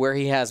options where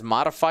he has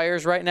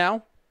modifiers right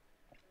now.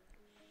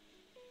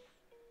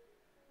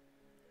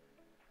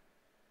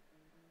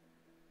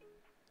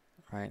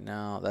 Right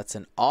now, that's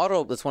an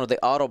auto. That's one of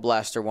the auto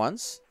blaster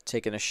ones.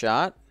 Taking a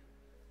shot.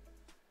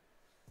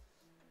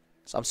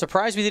 So I'm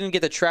surprised we didn't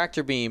get the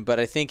tractor beam, but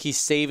I think he's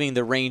saving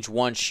the range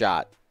 1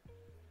 shot.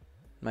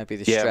 Might be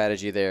the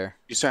strategy there.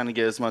 He's trying to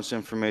get as much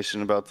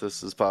information about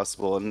this as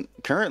possible. And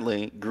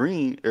currently,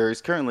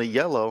 he's currently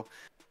yellow,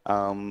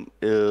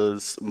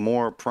 is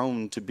more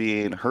prone to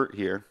being hurt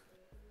here.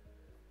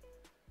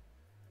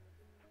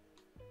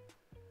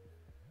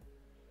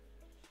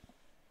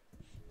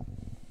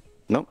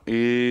 Nope,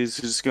 he's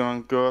just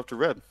going to go after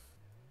red.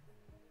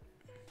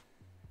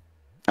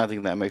 I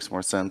think that makes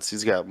more sense.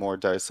 He's got more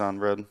dice on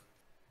red.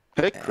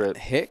 Hit crit.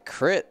 Hit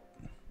crit.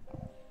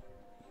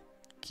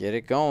 Get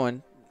it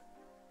going.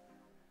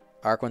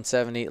 Arc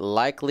 170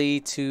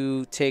 likely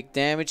to take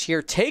damage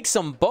here. Takes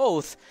them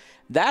both.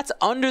 That's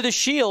under the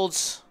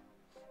shields.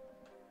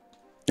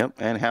 Yep,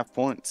 and half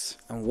points.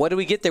 And what do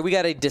we get there? We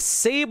got a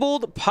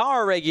disabled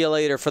power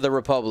regulator for the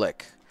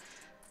Republic.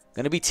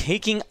 Going to be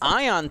taking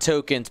ion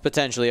tokens,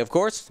 potentially, of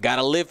course. Got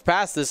to live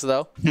past this,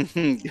 though.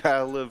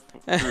 Gotta live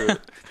through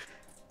it.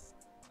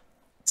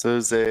 So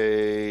there's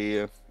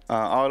a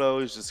auto.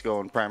 He's just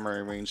going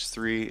primary range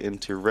 3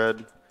 into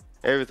red.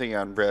 Everything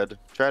on red.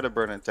 Try to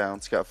burn it down.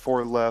 It's got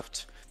 4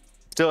 left.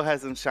 Still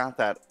hasn't shot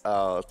that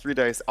 3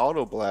 dice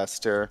auto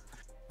blaster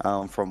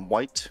from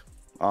white,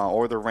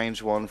 or the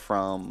range one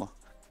from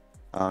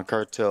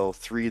Cartel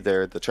 3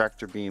 there, the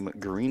tractor beam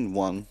green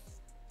one.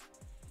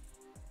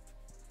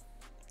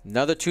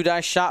 Another 2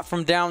 dice shot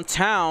from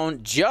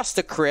downtown. Just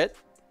a crit.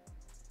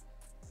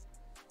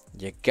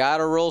 You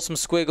gotta roll some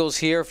squiggles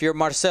here. If you're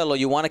Marcelo,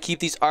 you want to keep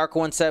these Arc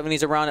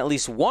 170s around at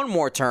least 1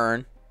 more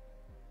turn.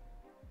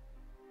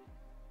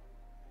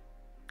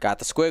 Got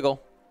the squiggle.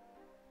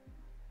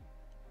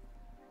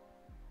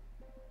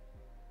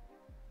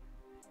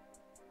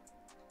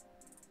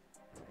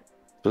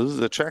 This is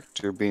a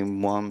tractor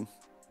beam one.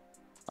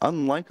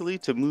 Unlikely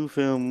to move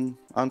him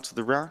onto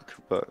the rock,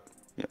 but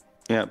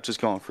yeah,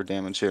 just going for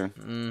damage here.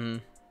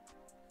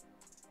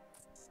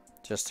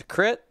 Just a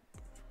crit.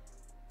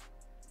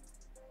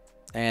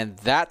 And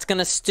that's going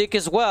to stick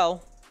as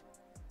well.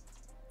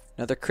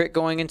 Another crit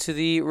going into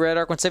the red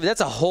Arc 170.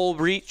 That's a whole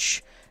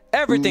breach.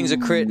 Everything's a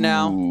crit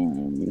now.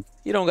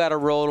 You don't got to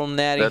roll them,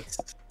 Natty.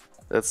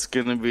 That's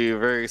going to be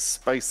very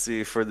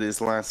spicy for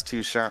these last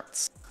 2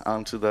 shots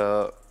onto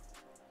the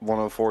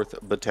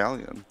 104th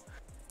Battalion.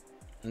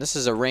 And this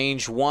is a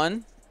range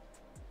 1.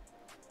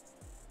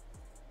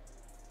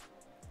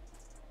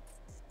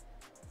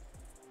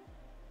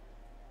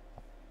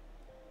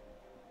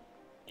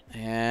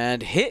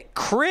 And hit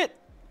crit.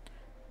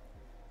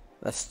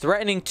 That's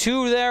threatening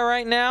 2 there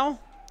right now.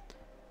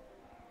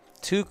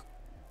 2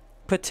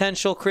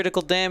 potential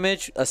critical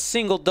damage. A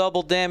single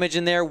double damage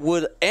in there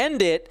would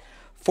end it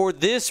for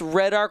this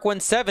red Arc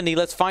 170.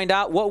 Let's find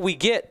out what we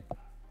get.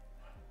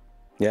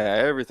 Yeah,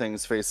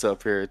 everything's face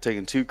up here.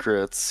 Taking 2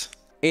 crits.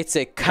 It's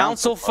a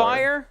Council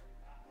Fire.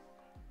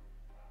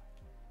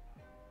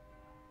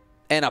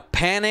 And a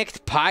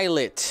Panicked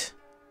Pilot.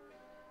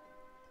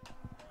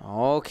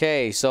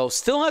 Okay, so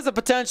still has the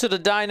potential to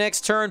die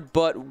next turn,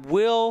 but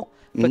will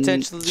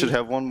potentially... Should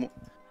have one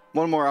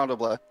more auto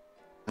blast.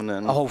 And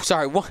then... Oh,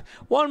 sorry.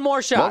 One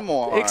more shot. One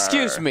more.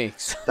 Excuse me.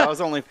 That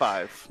was only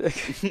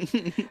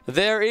 5.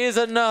 There is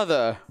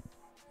another.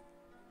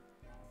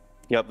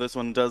 Yep, this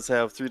one does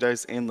have 3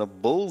 dice in the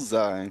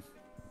bullseye.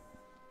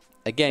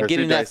 Again, or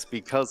getting 3 that... dice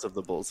because of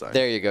the bullseye.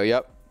 There you go,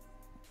 yep.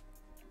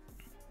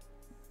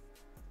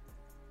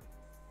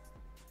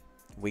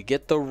 We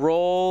get the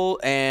roll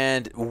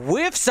and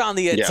whiffs on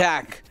the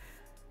attack.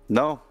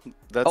 No,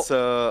 that's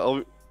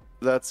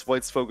that's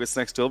White's focus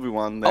next to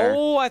Obi-Wan there.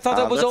 Oh, I thought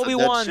that was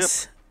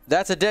Obi-Wan's.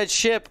 That's a dead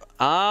ship.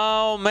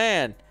 Oh,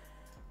 man.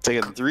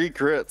 Taking 3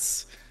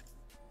 crits.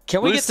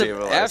 Can we get some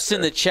Fs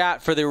in the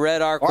chat for the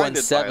red Arc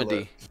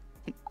 170?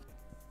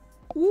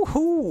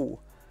 Woohoo.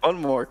 1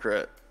 more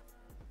crit.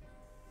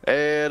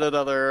 And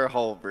another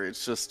hull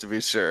breach, just to be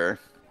sure.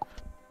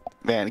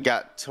 Man,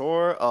 got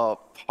tore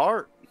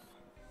apart.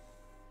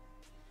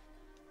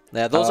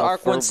 Yeah, those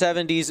Arc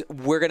 170s,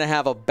 we're going to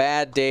have a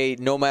bad day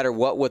no matter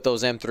what with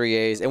those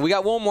M3As. And we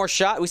got 1 more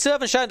shot. We still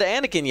haven't shot into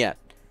Anakin yet.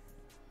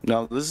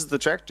 No, this is the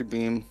tractor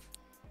beam.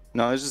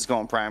 No, it's just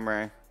going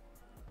primary.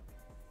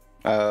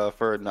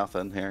 For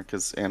nothing here,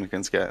 because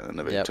Anakin's got an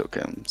evade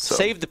token. So.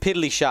 Save the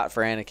piddly shot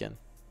for Anakin.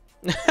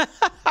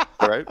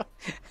 Right?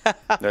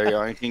 There you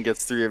go. Anakin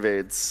gets 3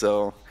 evades,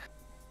 so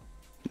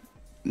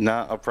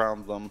not a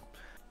problem.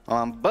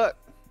 But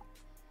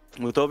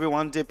with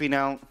Obi-Wan dipping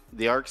out,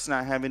 the Arc's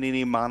not having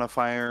any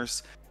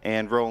modifiers,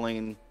 and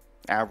rolling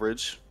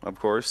average, of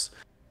course,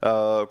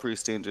 pretty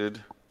standard.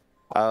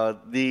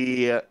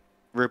 The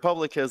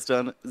Republic has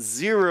done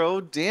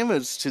 0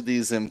 damage to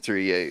these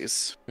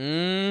M3As.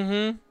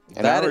 Mm-hmm.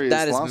 And that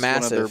is lost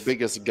massive. One of their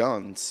biggest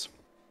guns.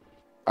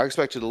 I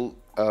expected,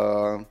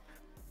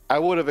 I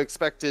would have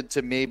expected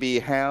to maybe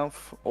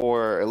have,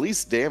 or at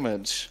least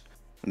damage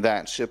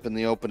that ship in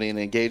the opening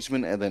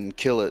engagement, and then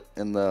kill it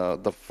in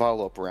the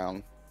follow-up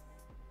round.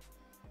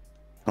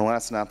 Well,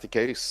 that's not the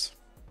case.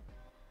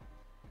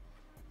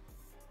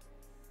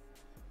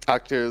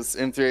 Akter's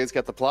M3A's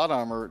got the plot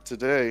armor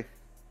today.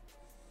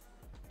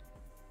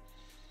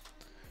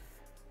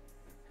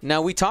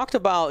 Now, we talked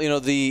about,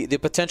 the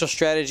potential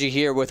strategy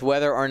here with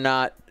whether or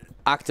not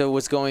Akter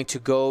was going to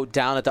go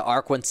down at the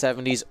ARC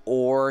 170s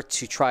or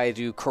to try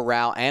to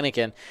corral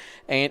Anakin.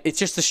 And it's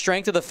just the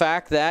strength of the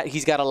fact that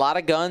he's got a lot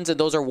of guns, and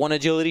those are 1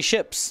 agility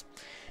ships.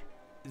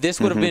 This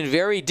would have been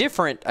very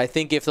different, I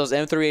think, if those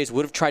M3As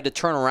would have tried to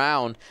turn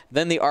around.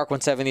 Then the ARC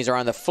 170s are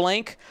on the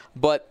flank.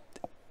 But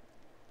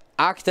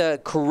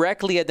Akter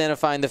correctly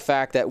identifying the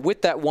fact that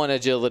with that 1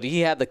 agility,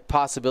 he had the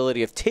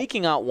possibility of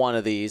taking out one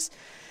of these.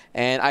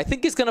 And I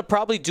think he's going to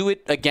probably do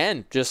it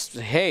again. Just,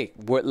 hey,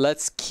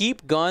 let's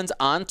keep guns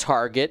on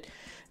target.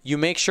 You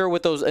make sure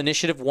with those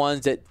initiative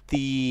ones that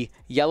the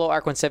yellow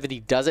ARC 170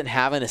 doesn't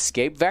have an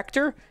escape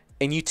vector,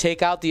 and you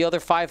take out the other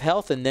 5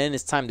 health, and then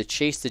it's time to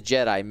chase the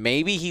Jedi.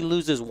 Maybe he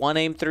loses 1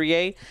 aim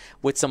 3A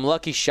with some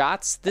lucky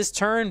shots this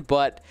turn,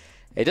 but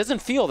it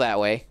doesn't feel that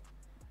way.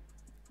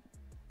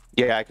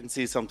 Yeah, I can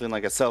see something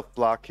like a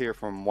self-block here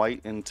from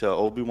White into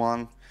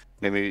Obi-Wan.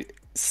 Maybe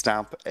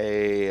stamp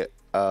a...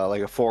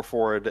 like a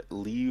 4-forward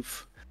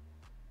leave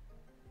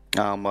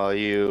while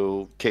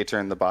you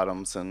K-turn the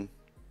bottoms and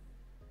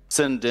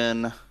send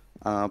in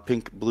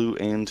pink, blue,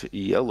 and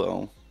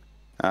yellow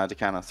to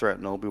kind of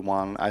threaten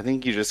Obi-Wan. I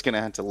think you're just going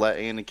to have to let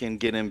Anakin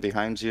get in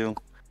behind you.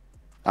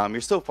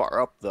 You're still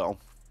far up, though.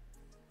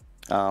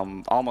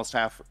 Almost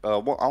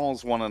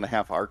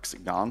 1.5 arcs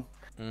gone.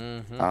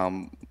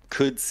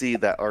 Could see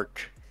that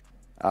arc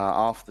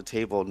off the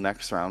table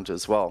next round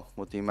as well,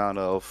 with the amount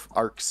of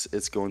arcs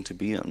it's going to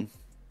be in.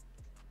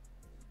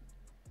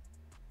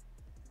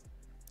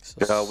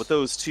 With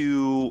those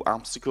 2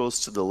 obstacles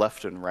to the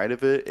left and right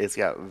of it, it's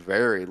got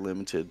very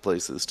limited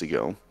places to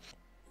go.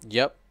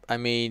 Yep. I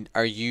mean,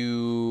 are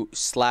you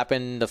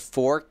slapping the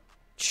 4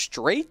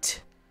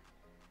 straight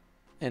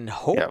and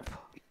hope? Yep.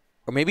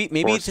 Or maybe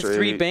it's a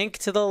 3 bank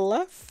to the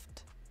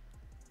left?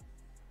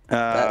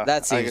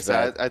 That seems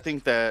bad. I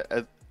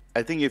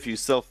think if you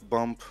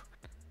self-bump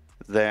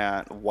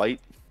that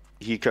White,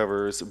 he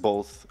covers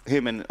both,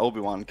 him and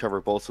Obi-Wan cover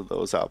both of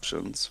those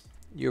options.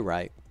 You're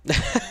right.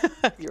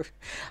 You're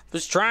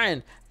just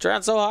trying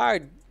so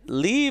hard.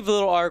 Leave,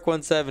 little ARC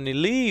 170.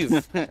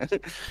 Leave.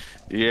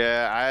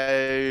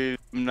 Yeah,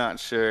 I'm not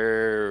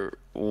sure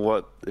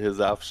what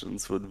his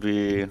options would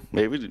be.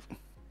 Maybe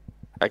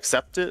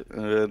accept it,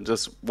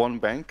 just 1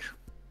 bank,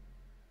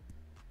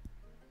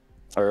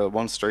 or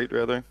 1 straight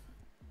rather.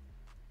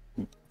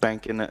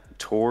 Banking it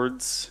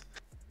towards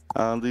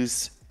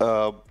these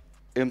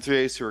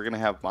M3As who are going to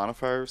have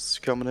modifiers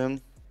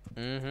coming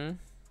in.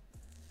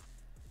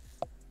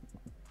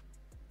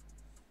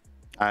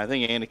 I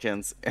think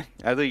Anakin's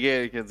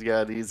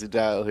got an easy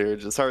dial here.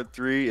 Just hard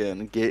 3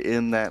 and get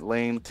in that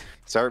lane.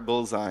 Start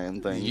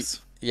bullseyeing things.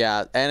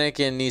 Yeah,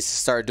 Anakin needs to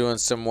start doing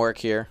some work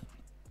here.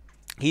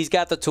 He's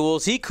got the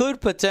tools. He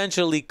could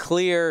potentially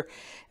clear,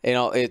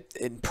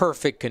 in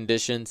perfect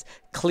conditions,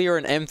 clear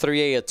an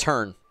M3A a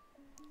turn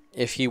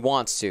if he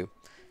wants to.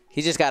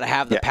 He just got to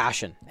have the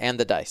passion and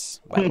the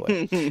dice, by the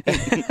way.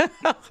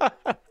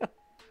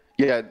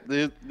 Yeah,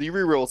 the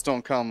rerolls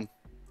don't come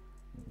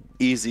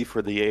easy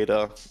for the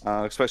Ada,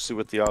 especially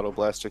with the auto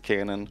blaster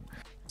cannon.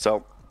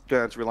 So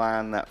gonna have to rely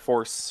on that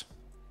force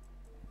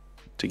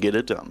to get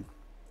it done.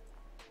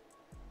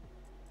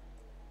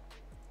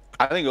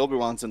 I think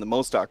Obi-Wan's in the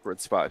most awkward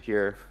spot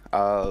here.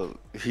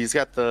 He's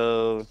got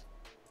the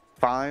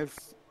 5K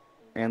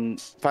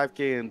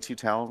and 2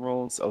 talent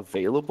rolls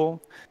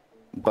available,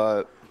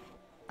 but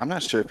I'm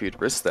not sure if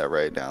you'd risk that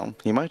right now.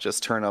 He might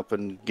just turn up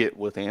and get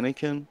with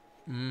Anakin.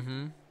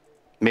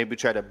 Maybe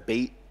try to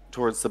bait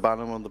towards the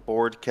bottom of the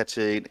board, catch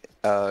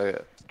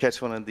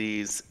one of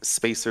these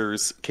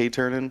spacers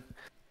K-turning,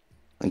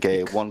 like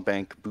a 1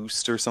 bank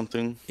boost or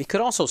something. He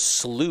could also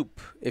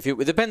sloop. It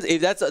depends.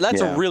 That's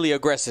a really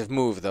aggressive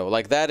move, though.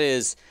 Like that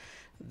is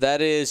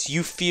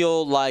you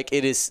feel like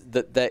it is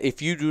that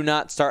if you do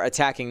not start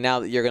attacking now,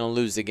 that you're going to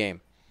lose the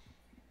game.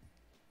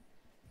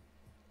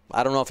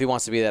 I don't know if he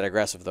wants to be that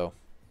aggressive, though.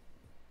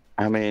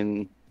 I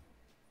mean,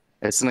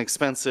 it's an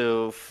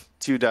expensive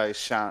 2 dice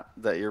shot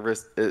that you're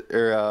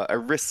a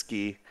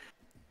risky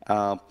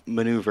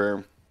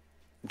maneuver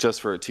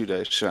just for a 2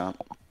 dice shot.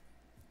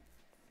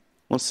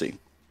 We'll see.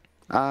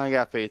 I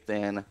got faith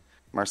in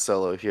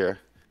Marcelo here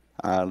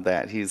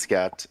that he's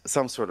got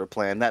some sort of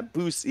plan. That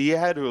boost, he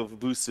had to have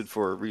boosted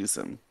for a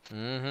reason.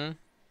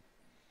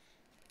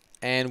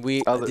 And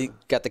we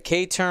got the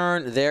K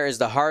turn. There is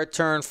the hard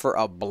turn for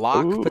a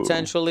block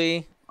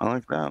potentially. I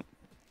like that.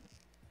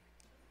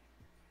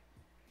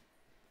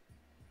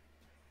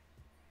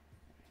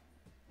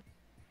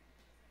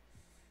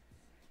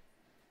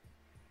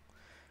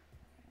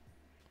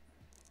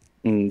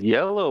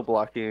 Yellow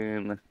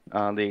blocking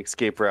the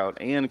escape route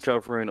and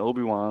covering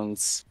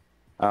Obi-Wan's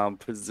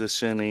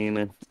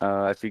positioning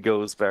if he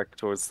goes back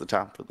towards the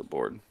top of the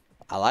board.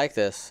 I like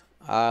this.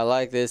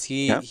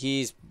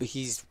 He's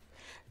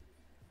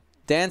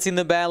dancing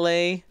the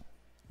ballet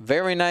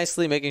very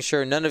nicely, making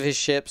sure none of his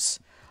ships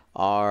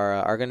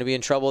are going to be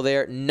in trouble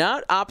there.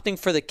 Not opting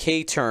for the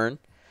K turn,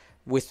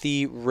 with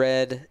the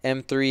red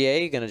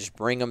M3A. Going to just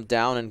bring them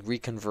down and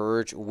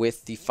reconverge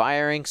with the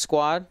firing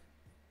squad.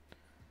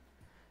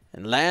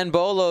 And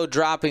Lambolo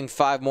dropping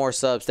 5 more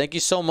subs. Thank you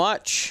so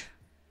much.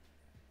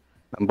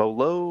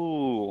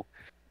 Lambolo.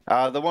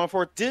 The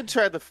 104 did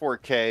try the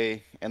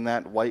 4K, and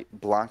that white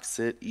blocks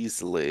it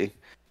easily.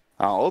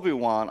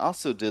 Obi-Wan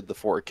also did the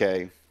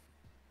 4K.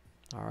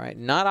 All right,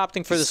 not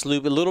opting for this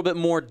loop, a little bit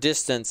more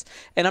distance.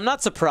 And I'm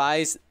not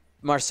surprised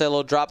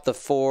Marcelo dropped the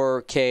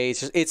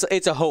 4K.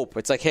 It's a hope.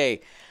 It's like,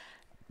 hey,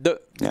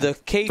 the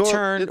K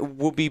turn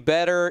will be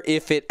better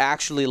if it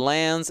actually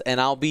lands, and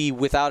I'll be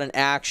without an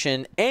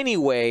action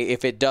anyway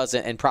if it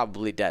doesn't, and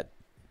probably dead.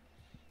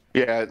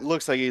 Yeah, it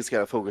looks like he's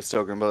got a focus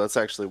token, but that's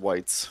actually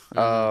white's.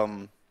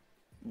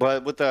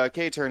 But with the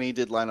K turn, he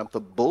did line up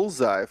the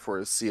bullseye for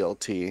his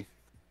CLT,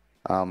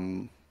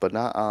 but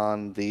not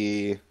on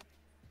the...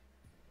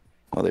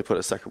 Well, they put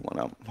a second one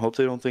up. Hope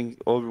they don't think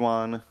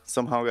Obi-Wan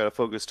somehow got a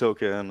focus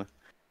token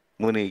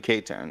when he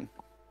K turn.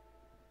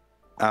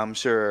 I'm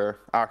sure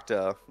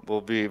Akter will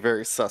be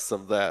very sus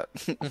of that.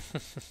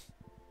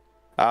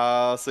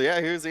 So yeah,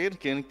 here's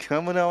Anakin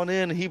coming on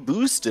in. He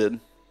boosted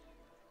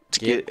to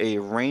get a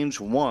range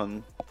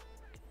 1.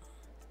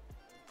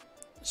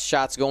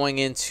 Shots going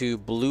into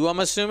blue,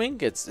 I'm assuming.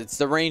 It's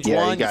the range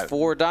 1,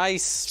 4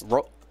 dice.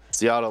 It's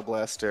the auto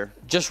blaster.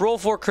 Just roll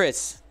 4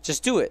 crits.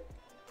 Just do it.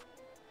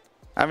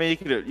 I mean, you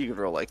could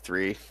roll like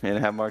 3 and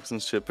have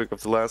marksmanship pick up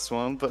the last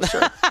one, but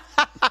sure.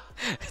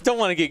 Don't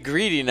want to get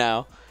greedy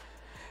now.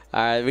 All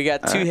right, we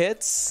got 2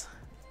 hits.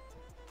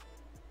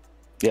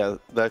 Yeah,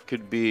 that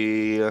could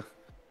be...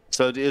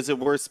 So is it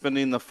worth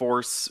spending the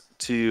force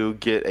to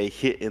get a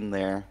hit in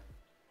there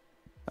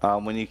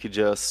when you could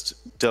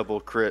just double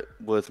crit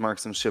with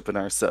marksmanship in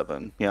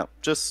R7? Yeah,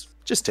 just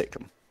take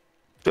them.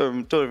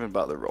 Don't even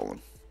bother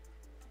rolling.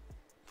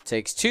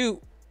 Takes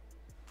 2.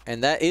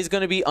 And that is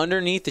going to be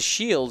underneath the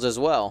shields as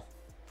well.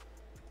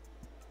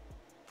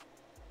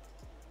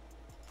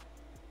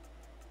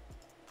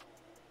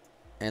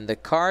 And the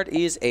card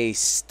is a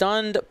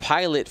Stunned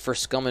Pilot for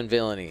Scum and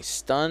Villainy.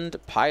 Stunned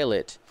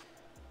Pilot.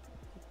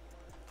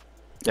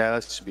 Yeah,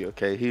 that should be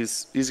okay.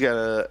 He's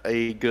got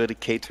a good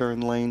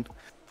K-turn lane,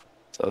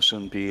 so it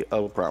shouldn't be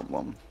a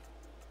problem.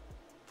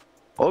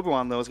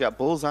 Obi-Wan, though, has got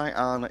bullseye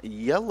on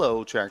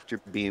yellow tractor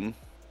beam.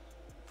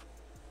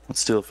 Let's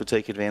still, if we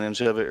take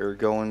advantage of it, or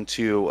going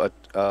to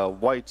a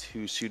white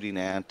who's shooting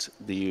at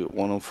the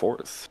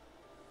 104th.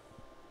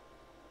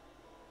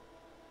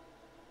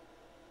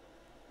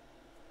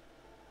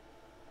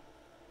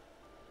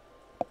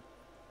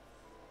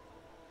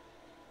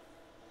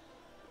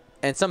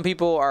 And some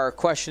people are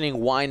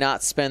questioning why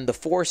not spend the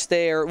force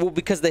there. Well,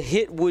 because the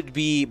hit would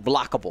be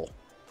blockable.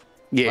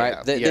 Yeah,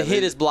 right? The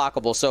hit is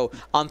blockable. So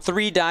on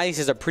 3 dice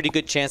is a pretty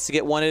good chance to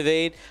get 1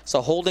 evade.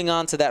 So holding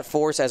on to that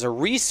force as a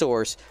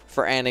resource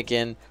for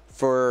Anakin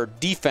for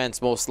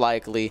defense most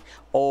likely,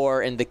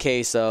 or in the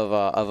case of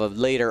a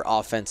later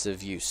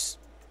offensive use.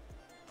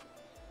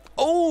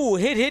 Oh,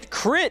 hit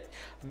crit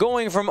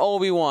going from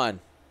Obi-Wan.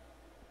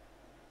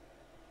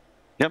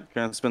 Yep,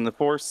 gonna spend the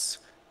force.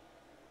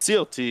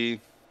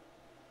 CLT.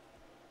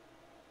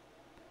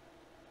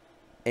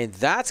 And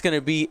that's going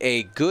to be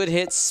a good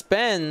hit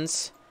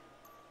spends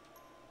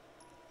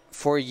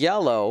for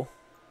yellow.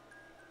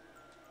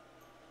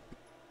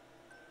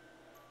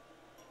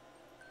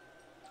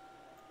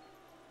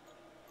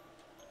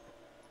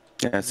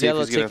 Yeah, see if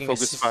he's going to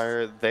focus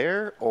fire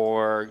there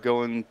or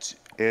go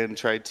and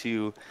try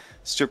to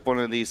strip one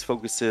of these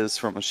focuses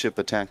from a ship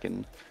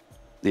attacking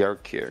the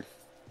arc here.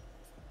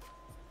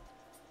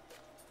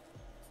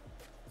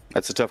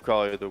 That's a tough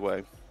call either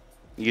way.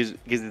 He's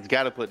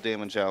got to put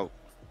damage out.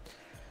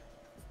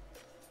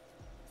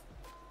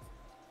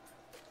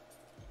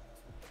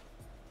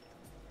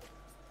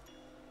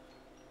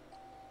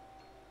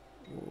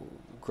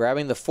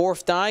 Grabbing the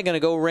 4th die, going to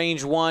go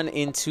range 1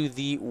 into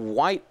the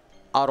white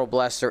Auto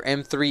Blaster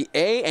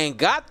M3A and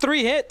got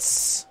 3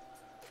 hits.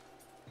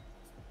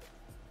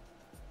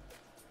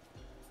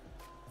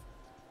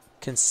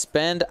 Can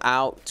spend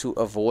out to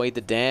avoid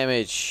the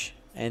damage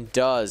and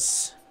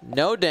does.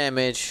 No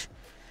damage.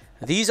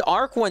 These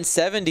ARC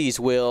 170s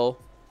will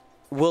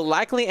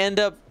likely end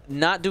up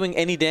not doing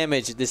any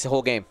damage this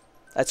whole game.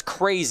 That's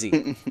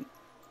crazy.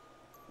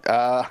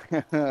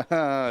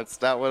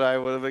 It's not what I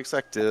would have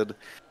expected.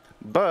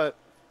 But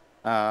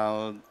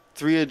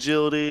 3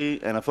 agility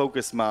and a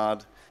focus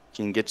mod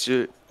can get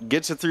you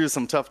through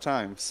some tough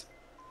times.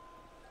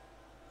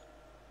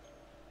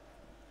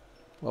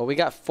 Well, we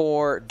got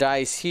 4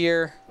 dice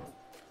here.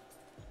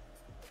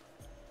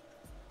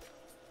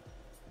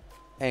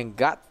 And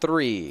got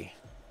 3.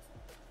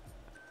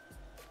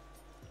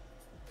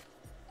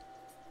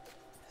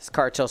 This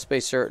Cartel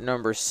Spacer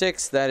number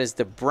 6. That is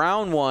the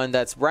brown one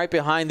that's right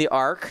behind the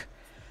arc.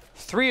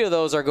 3 of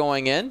those are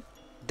going in.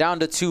 Down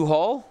to 2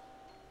 hull.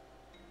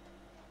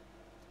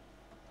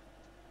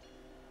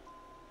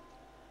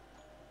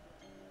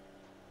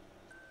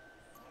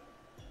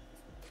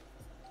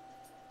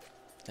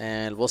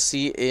 And we'll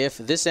see if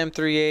this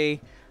M3A,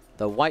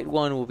 the white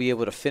one, will be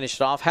able to finish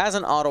it off. Has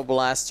an auto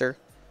blaster.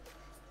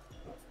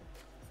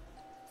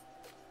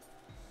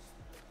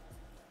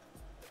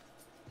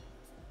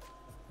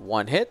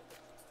 1 hit.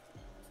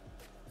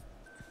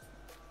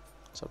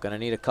 So going to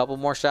need a couple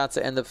more shots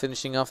to end up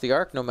finishing off the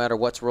arc, no matter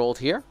what's rolled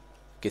here.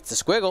 Gets the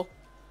squiggle.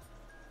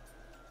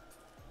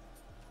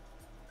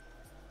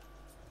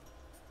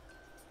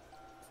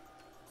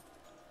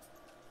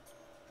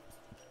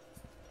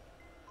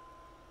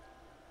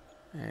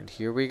 And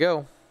here we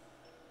go.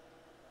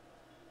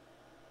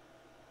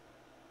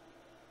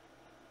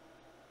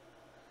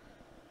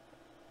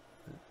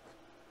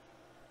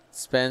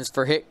 Spends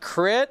for hit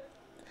crit.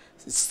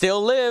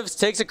 Still lives.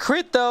 Takes a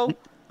crit though.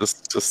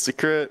 Just a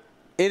crit.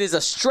 It is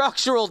a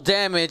structural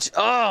damage.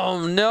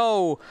 Oh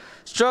no.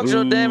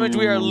 Structural damage.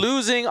 We are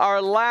losing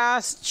our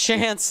last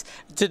chance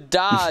to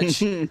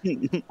dodge.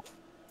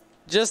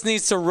 Just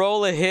needs to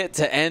roll a hit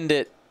to end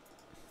it.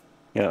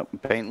 Yep,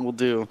 paint will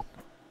do.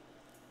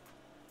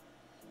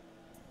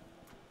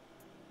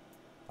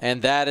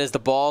 And that is the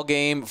ball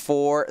game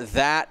for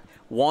that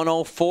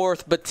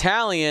 104th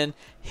Battalion.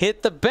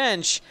 Hit the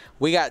bench.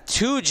 We got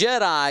 2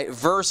 Jedi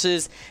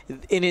versus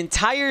an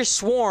entire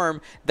swarm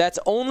that's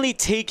only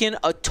taken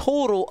a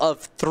total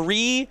of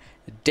 3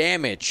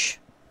 damage.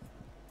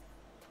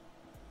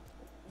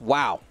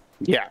 Wow.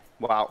 Yeah.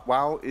 Wow.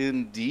 Wow,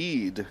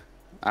 indeed.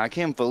 I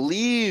can't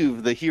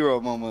believe the hero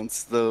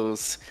moments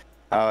those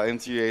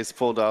M3As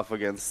pulled off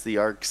against the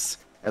arcs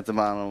at the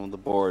bottom of the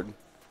board.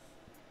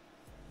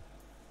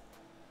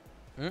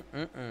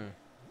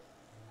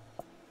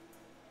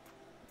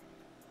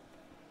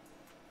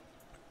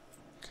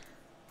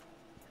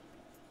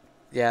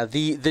 Yeah,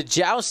 the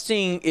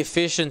jousting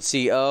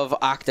efficiency of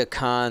Akter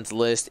Khan's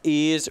list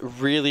is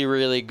really,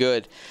 really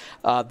good.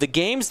 The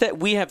games that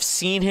we have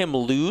seen him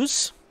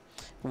lose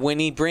when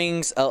he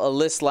brings a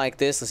list like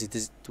this, let's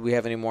see, do we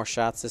have any more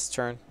shots this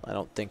turn? I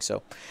don't think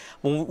so.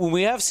 When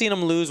we have seen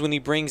him lose when he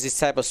brings these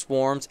type of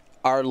swarms,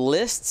 are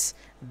lists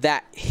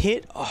that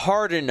hit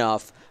hard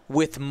enough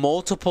with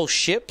multiple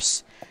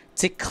ships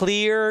to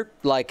clear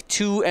like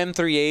 2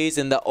 M3As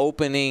in the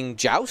opening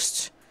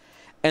joust,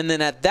 and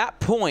then at that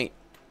point,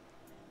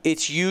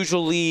 it's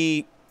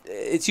usually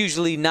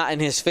not in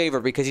his favor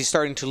because he's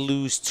starting to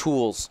lose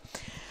tools.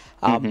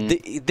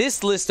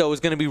 This list though is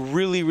going to be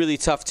really, really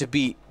tough to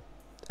beat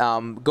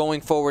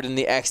going forward in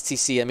the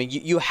XTC. I mean,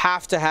 you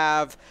have to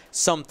have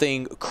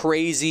something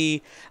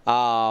crazy,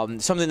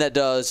 something that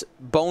does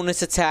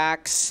bonus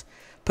attacks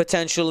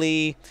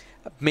potentially.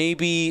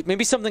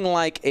 Maybe something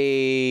like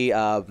a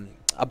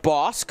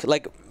Bosk.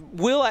 Like,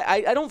 Will,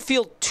 I don't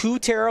feel too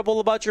terrible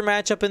about your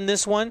matchup in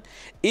this one.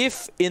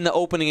 If in the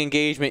opening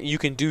engagement you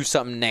can do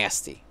something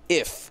nasty.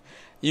 If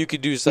you could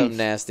do something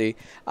nasty.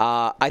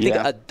 I think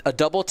a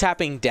double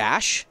tapping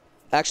dash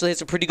actually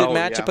has a pretty good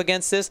matchup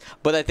against this.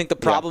 But I think the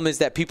problem is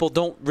that people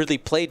don't really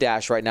play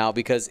dash right now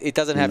because it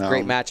doesn't have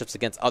great matchups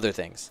against other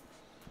things.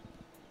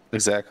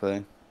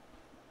 Exactly.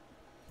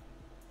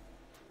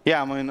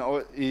 Yeah, I mean,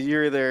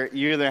 you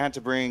either have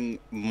to bring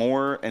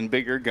more and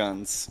bigger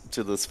guns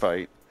to this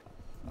fight,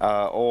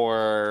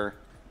 or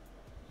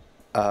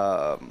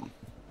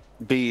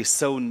be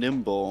so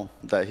nimble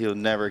that he'll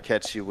never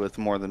catch you with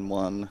more than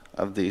one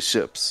of these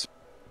ships.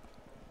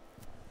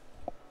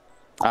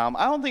 I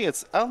don't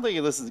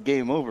think this is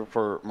game over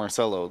for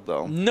Marcelo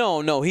though.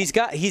 No, he's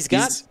got he's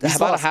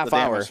about a half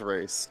hour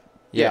race.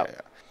 Yeah,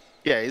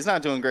 he's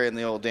not doing great in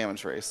the old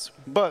damage race,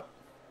 but.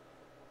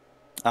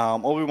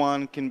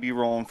 Obi-Wan can be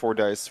rolling 4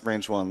 dice,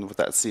 range 1 with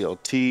that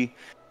CLT.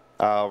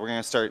 We're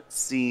going to start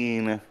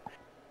seeing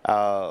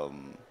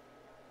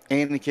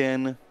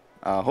Anakin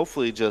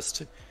hopefully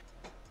just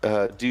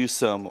do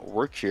some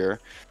work here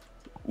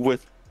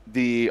with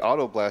the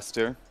Auto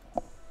Blaster.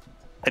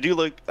 I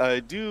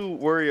do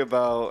worry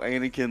about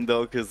Anakin,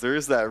 though, because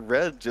there's that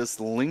red just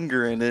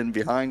lingering in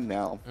behind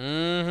now.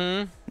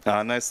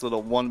 Nice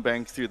little one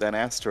bank through that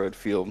asteroid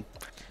field,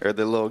 or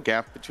the little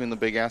gap between the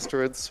big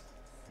asteroids.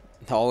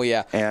 Oh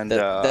yeah, and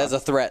that's a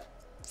threat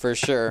for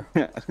sure.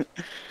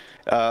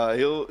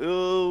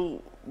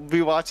 He'll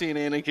be watching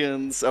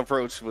Anakin's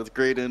approach with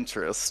great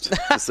interest,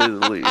 to say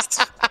the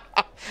least.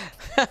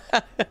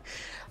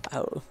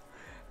 Oh,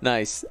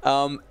 nice.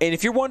 And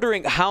if you're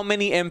wondering how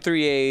many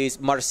M3As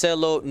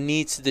Marcelo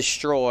needs to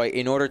destroy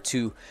in order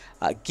to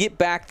get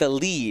back the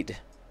lead,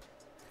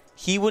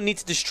 he will need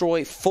to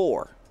destroy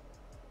 4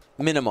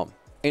 minimum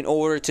in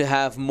order to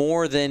have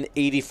more than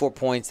 84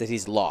 points that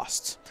he's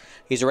lost.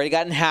 He's already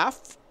gotten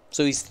half,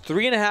 so he's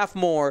 3.5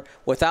 more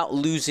without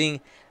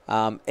losing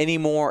any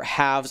more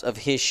halves of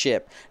his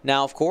ship.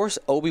 Now, of course,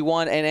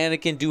 Obi-Wan and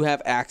Anakin do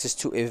have access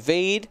to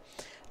evade.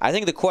 I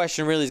think the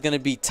question really is going to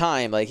be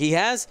time. Like, he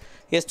has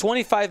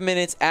 25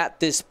 minutes at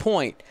this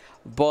point,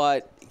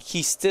 but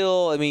he's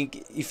still. I mean,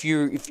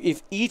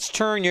 if each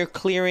turn you're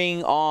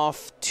clearing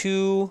off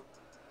 2.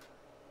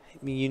 I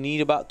mean, you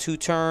need about 2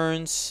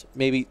 turns,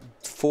 maybe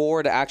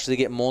 4 to actually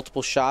get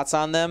multiple shots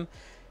on them.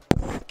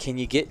 Can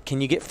you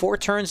get 4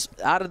 turns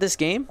out of this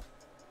game?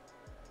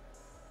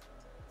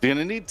 He's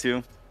gonna need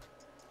to.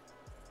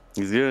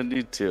 He's gonna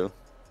need to.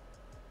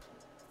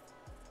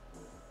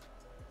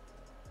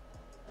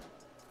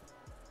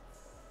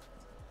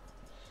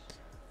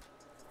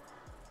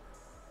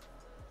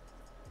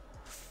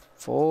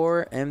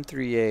 4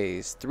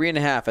 M3As.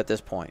 3.5 at this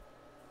point.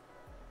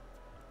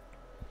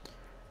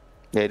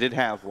 Yeah, I did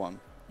have one.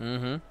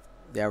 Mm-hmm.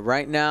 Yeah,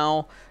 right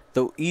now,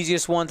 the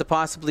easiest one to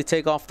possibly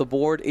take off the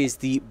board is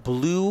the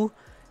blue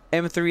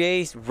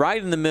M3A,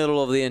 right in the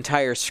middle of the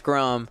entire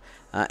scrum.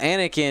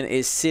 Anakin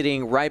is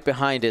sitting right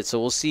behind it, so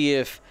we'll see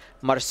if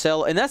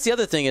Marcelo, and that's the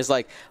other thing is,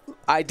 like,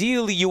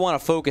 ideally you want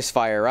to focus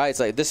fire, right?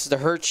 It's like, this is the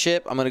hurt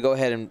ship, I'm going to go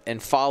ahead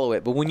and follow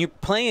it. But when you're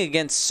playing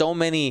against so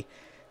many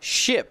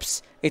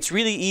ships, it's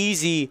really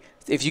easy,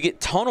 if you get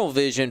tunnel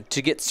vision,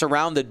 to get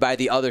surrounded by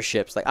the other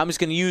ships. Like, I'm just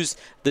going to use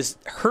this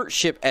hurt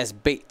ship as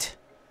bait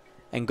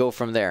and go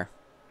from there.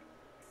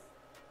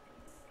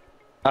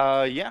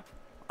 Yeah,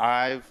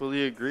 I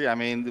fully agree. I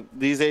mean,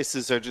 these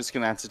aces are just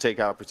going to have to take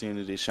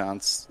opportunity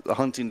shots.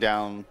 Hunting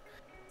down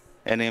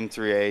an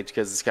M3A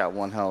because it's got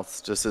 1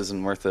 health just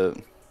isn't worth it.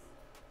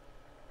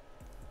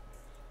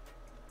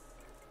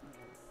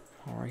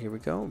 All right, here we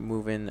go.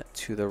 Moving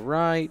to the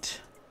right.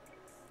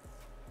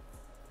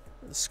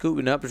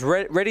 Scooting up.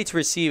 Ready to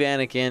receive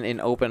Anakin in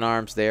open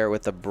arms there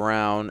with the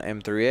brown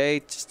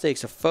M3A. Just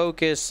takes a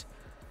focus.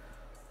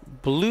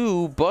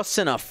 Blue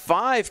busting a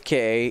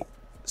 5K.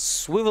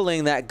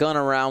 Swiveling that gun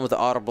around with the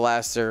auto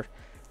blaster.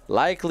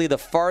 Likely the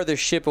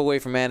farthest ship away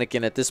from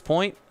Anakin at this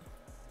point.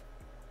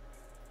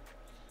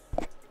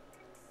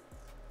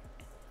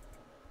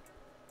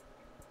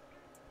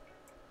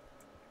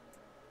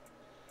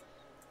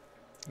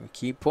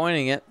 Keep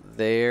pointing it.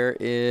 There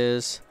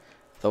is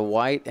the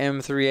white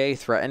M3A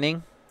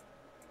threatening.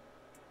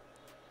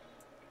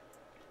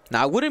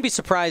 Now, I wouldn't be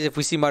surprised if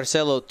we see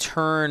Marcelo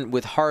turn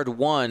with hard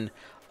 1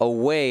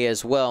 away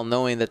as well,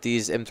 knowing that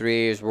these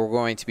M3As were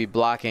going to be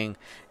blocking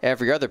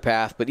every other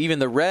path. But even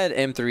the red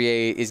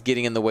M3A is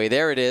getting in the way.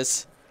 There it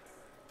is.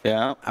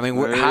 Yeah. I mean,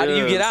 how do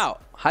you get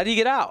out? How do you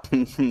get out?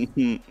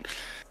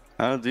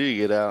 How do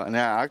you get out? And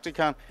now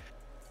Octacon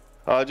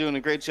doing a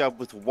great job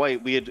with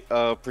white. We had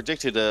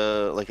predicted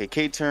like a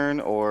K-turn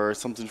or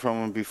something from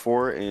him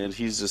before, and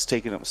he's just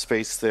taking up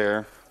space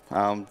there.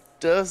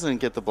 Doesn't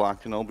get the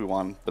block in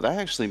Obi-Wan, but that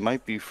actually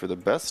might be for the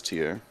best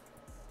here.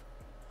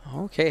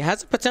 Okay,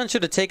 has the potential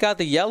to take out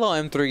the yellow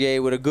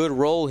M3A with a good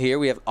roll here.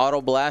 We have Auto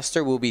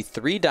Blaster, will be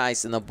 3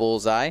 dice in the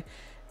bullseye.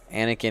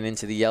 Anakin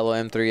into the yellow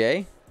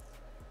M3A.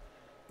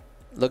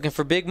 Looking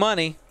for big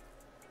money.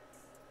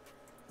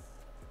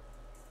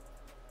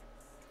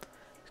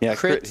 Yeah,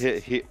 crit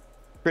hit.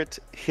 Crit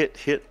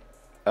hit.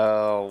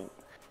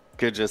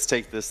 Could just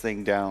take this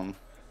thing down.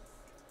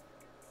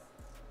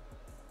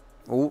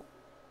 Ooh,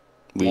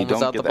 we almost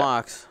don't out get the that.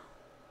 box.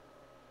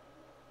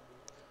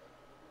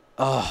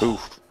 Oh.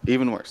 Oof,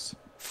 even worse.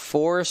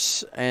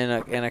 Force and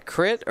a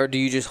crit, or do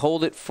you just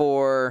hold it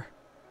for?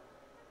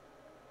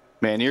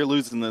 Man, you're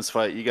losing this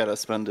fight. You gotta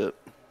spend it.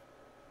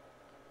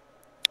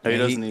 Yeah, he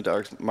doesn't need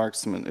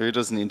marksman, or he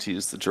doesn't need to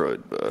use the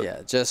droid. But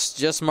yeah,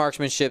 just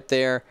marksmanship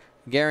there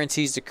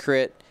guarantees the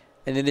crit,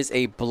 and it is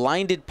a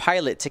blinded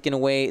pilot taking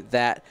away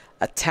that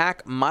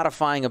attack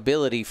modifying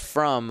ability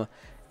from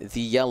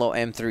the yellow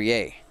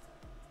M3A.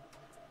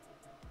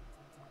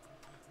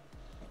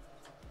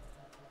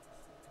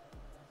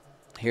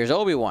 Here's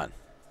Obi-Wan.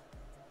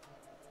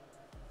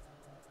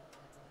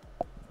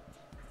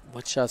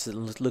 What shots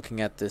is looking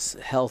at this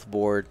health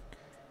board?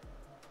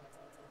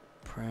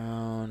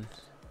 Brown.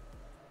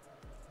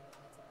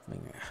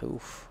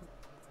 Oof.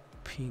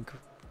 Pink.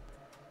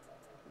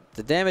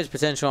 The damage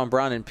potential on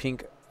brown and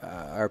pink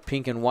are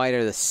pink and white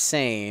are the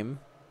same.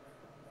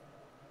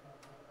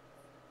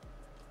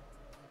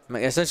 I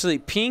mean, essentially,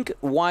 pink,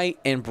 white,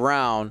 and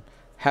brown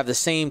have the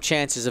same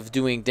chances of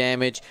doing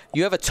damage.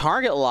 You have a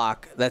target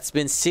lock that's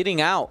been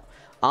sitting out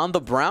on the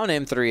brown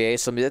M3A,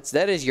 so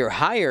that is your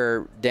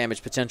higher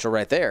damage potential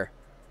right there.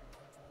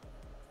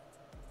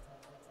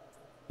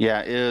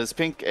 yeah, is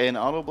pink an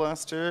auto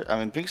blaster? I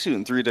mean, pink's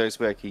shooting 3 dice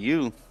back at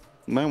you.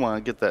 You might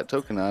want to get that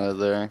token out of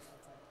there.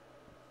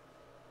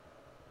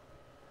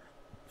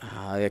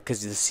 Yeah,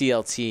 because the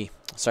CLT.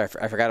 Sorry,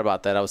 I forgot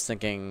about that. I was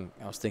thinking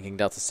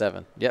Delta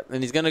 7. Yep,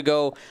 and he's gonna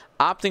go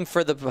opting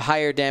for the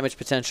higher damage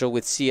potential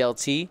with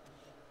CLT.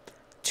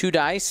 2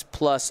 dice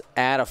plus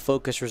add a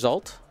focus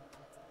result,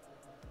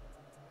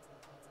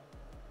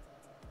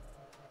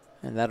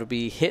 and that'll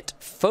be hit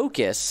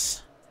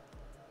focus.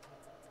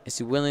 Is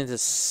he willing to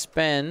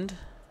spend?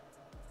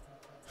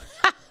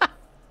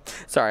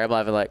 Sorry, I'm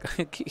laughing like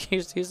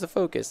here's the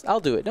focus.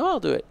 I'll do it. No, I'll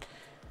do it.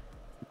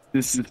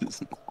 This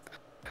is.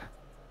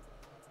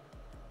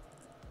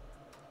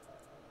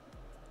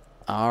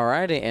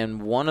 Alrighty,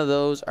 and one of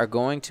those are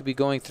going to be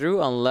going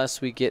through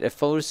unless we get a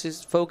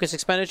focus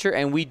expenditure,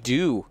 and we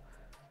do.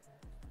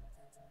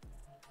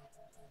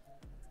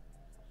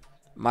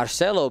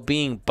 Marcelo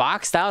being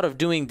boxed out of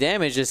doing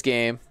damage this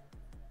game.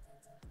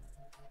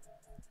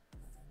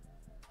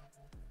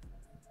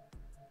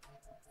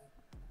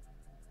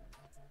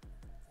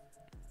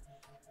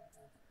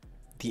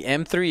 The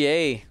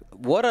M3A,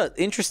 what an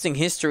interesting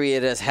history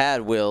it has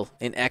had, Will,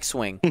 in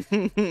X-Wing.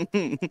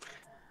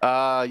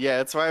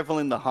 Yeah, it's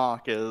rivaling the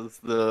Hawk as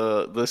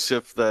the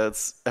ship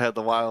that's had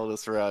the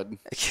wildest run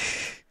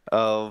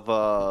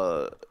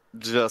of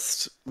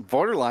just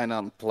borderline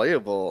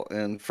unplayable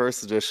in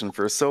first edition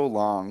for so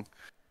long.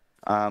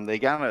 They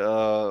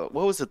got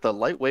what was it, the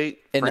lightweight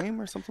frame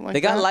or something like that?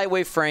 They got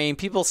lightweight frame.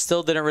 People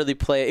still didn't really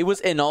play it. It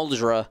was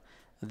Inaldra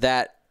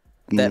that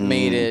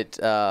made it.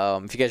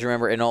 If you guys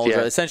remember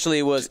Inaldra, essentially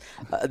it was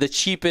the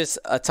cheapest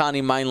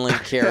Atani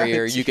Mindlink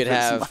carrier you could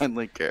have.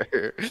 Mindlink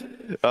carrier.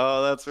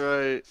 Oh, that's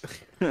right.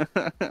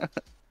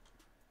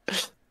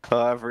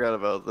 Oh, I forgot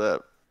about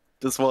that.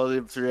 Just while the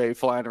M3A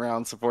flying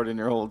around supporting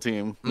your whole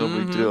team. No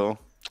big deal.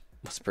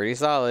 It's pretty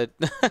solid.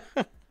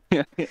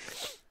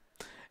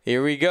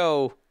 Here we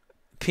go.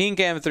 Pink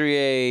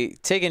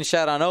M3A taking a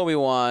shot on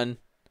Obi-Wan.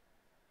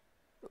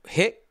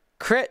 Hit,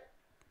 crit,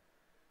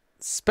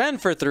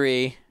 spend for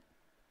 3.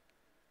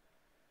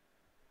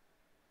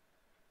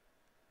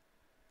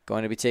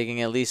 Going to be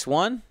taking at least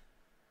 1.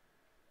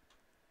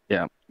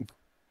 Yeah.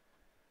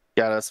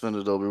 Gotta spend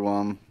it,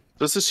 Obi-Wan.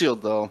 Just a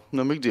shield, though.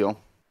 No big deal.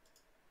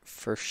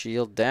 First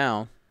shield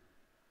down.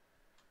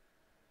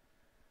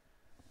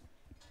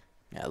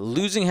 Yeah,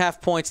 losing half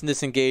points in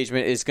this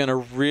engagement is going to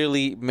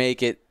really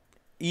make it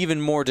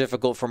even more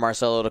difficult for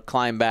Marcelo to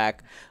climb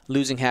back.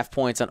 Losing half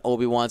points on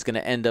Obi-Wan's going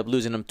to end up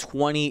losing him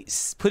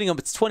putting him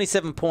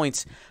 27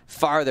 points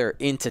farther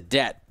into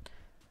debt.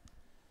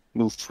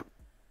 Oof.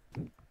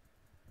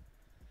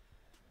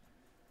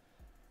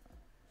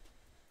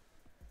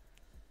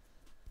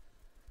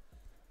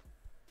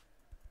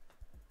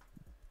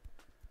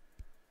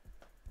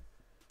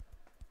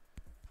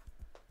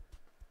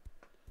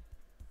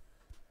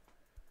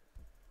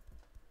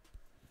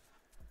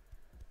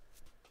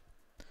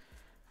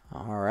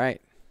 All right.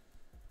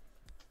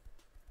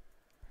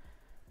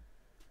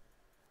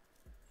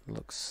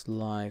 Looks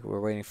like we're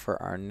waiting for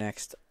our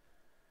next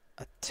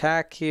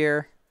attack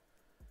here.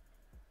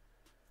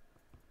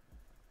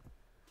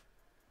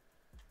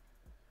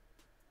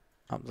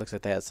 Oh, looks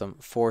like they had some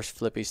force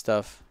flippy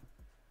stuff.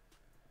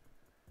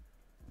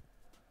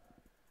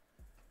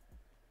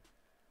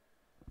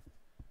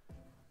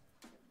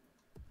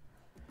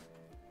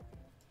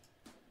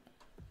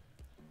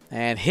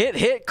 And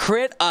hit,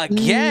 crit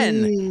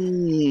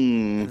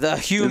again. The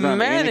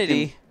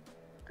humanity.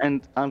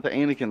 And onto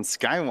Anakin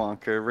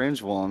Skywalker,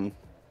 range 1.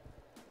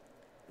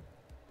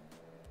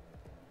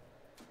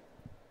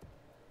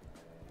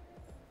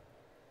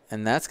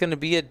 And that's going to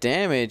be a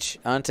damage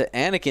onto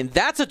Anakin.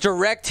 That's a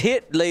direct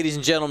hit, ladies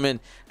and gentlemen.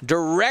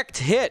 Direct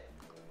hit.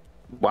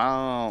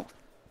 Wow.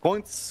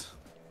 Points.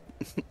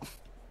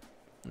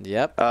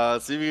 Yep.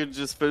 See if we can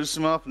just finish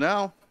him off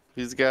now.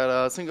 He's got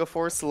a single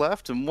force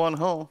left and 1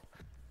 hull.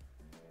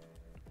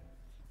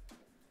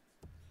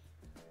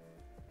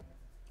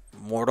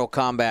 Mortal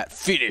Kombat,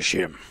 finish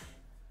him.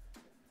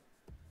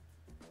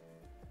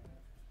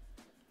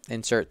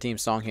 Insert theme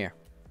song here.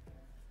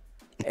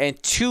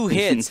 And 2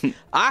 hits.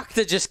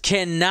 Akter just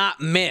cannot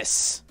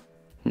miss.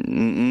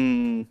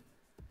 2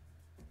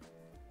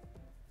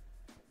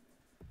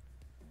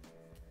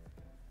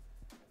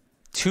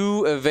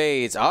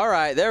 evades. All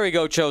right, there we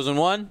go, Chosen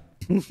One.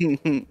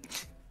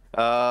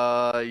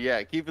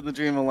 Yeah, keeping the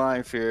dream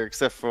alive here,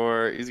 except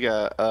for he's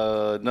got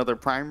another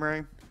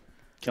primary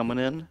coming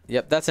in.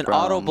 Yep, that's an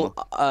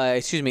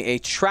a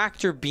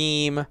tractor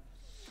beam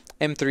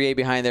M3A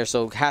behind there,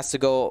 so it has to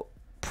go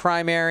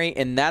primary,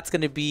 and that's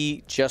going to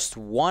be just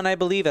 1, I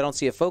believe. I don't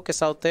see a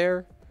focus out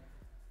there.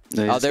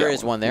 No, oh, there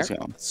is one there.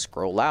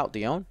 Scroll out,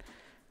 Dion.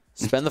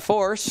 Spend the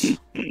force.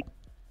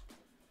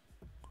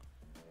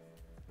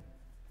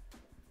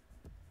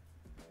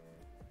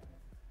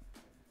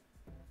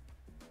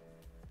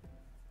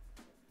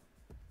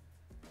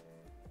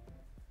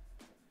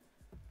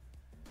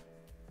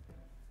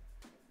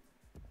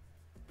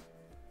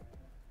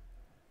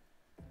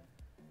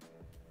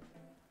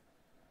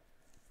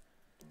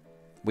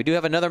 We do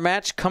have another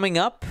match coming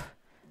up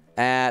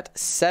at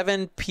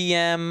 7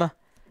 p.m.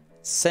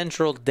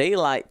 Central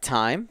Daylight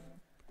Time.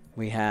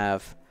 We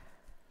have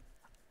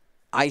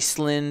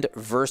Iceland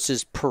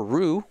versus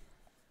Peru.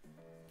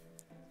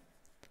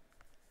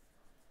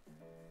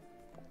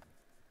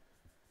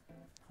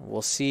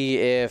 We'll see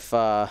if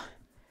who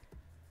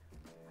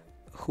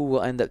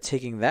will end up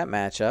taking that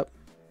matchup.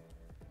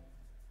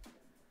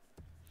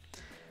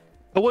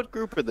 What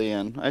group are they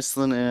in?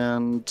 Iceland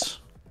and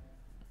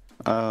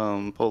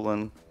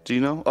Poland. Do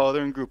you know? Oh,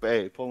 they're in Group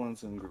A.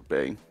 Poland's in Group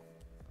A.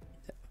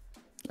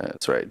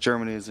 That's right.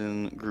 Germany's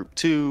in Group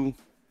 2.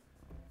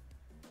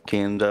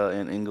 Canada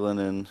and England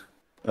in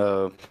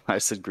I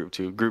said Group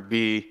 2. Group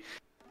B.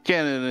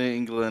 Canada and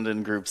England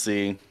in Group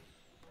C.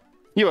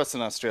 US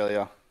and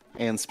Australia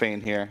and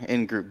Spain here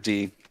in Group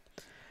D.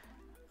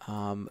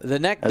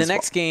 The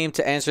next game,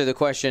 to answer the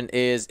question,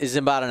 is in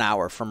about an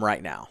hour from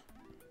right now.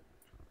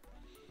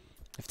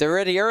 If they're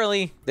ready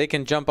early, they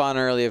can jump on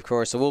early, of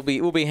course. So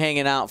we'll be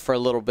hanging out for a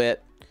little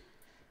bit,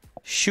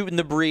 shooting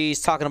the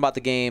breeze, talking about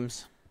the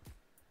games.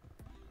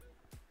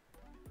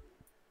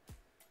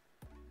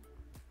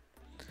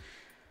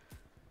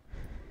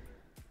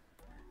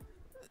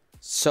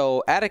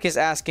 So Attic is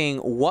asking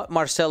what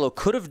Marcelo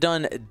could have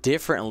done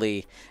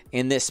differently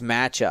in this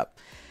matchup.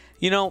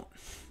 You know,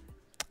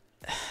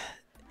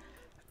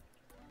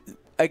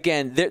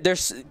 again,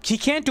 he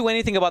can't do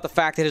anything about the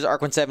fact that his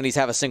Arc 170s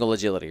have a single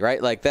agility,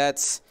 right? Like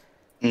there's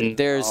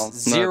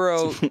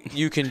zero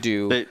you can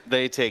do.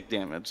 They take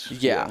damage.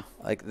 Yeah,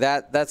 like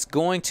that's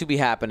going to be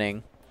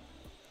happening.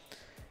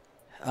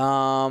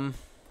 I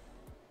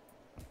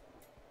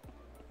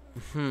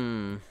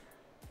mean,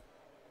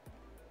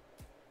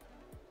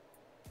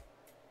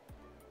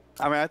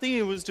 I think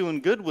he was doing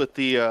good with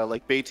the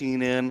like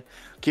baiting in,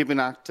 keeping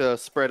Akter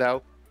spread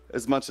out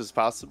as much as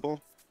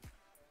possible.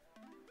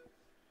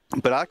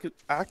 But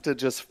Akter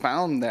just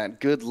found that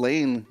good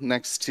lane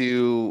next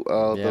to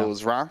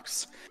those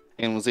rocks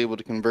and was able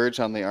to converge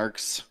on the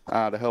arcs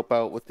to help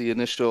out with the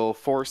initial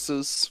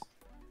forces.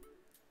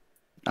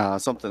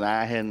 Something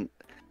I hadn't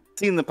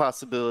seen the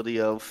possibility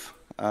of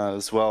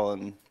as well.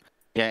 And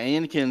yeah,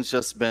 Anakin's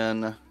just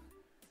been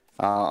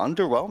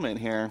underwhelming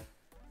here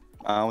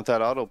with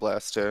that auto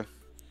blaster.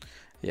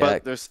 Yeah.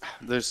 But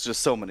there's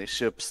just so many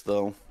ships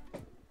though.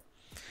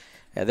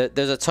 Yeah,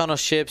 there's a ton of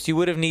ships. You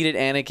would have needed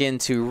Anakin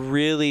to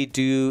really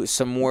do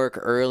some work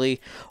early.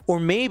 Or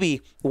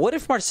maybe, what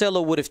if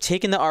Marcelo would have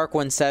taken the Arc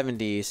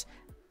 170s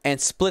and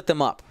split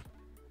them up?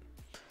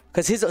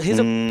 Because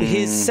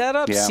his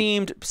setup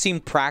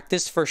seemed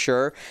practiced for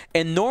sure.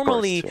 And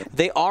normally,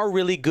 they are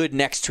really good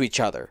next to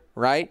each other,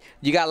 right?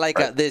 You got like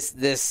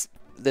this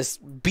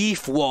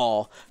beef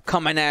wall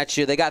coming at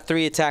you. They got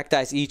 3 attack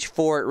dice each,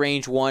 4 at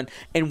range 1.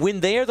 And when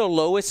they are the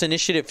lowest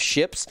initiative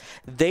ships,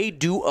 they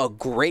do a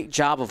great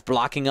job of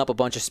blocking up a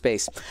bunch of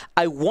space.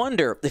 I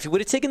wonder if you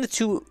would have taken the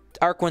 2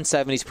 Arc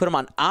 170s, put them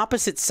on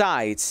opposite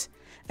sides,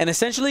 and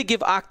essentially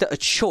give Akter a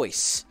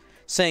choice,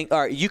 saying,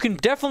 all right, you can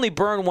definitely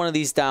burn one of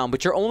these down,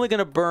 but you're only going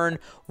to burn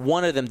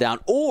one of them down.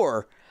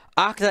 Or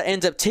Akter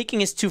ends up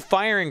taking his 2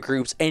 firing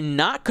groups and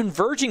not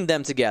converging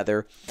them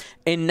together,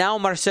 and now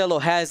Marcelo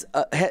has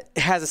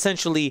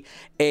essentially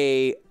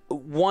a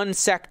 1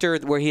 sector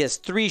where he has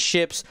 3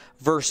 ships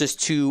versus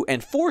 2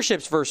 and 4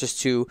 ships versus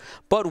 2,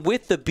 but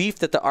with the beef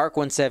that the Arc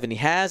 170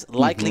 has,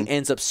 likely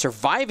ends up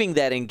surviving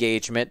that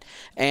engagement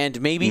and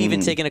maybe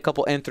even taking a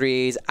couple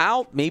M3As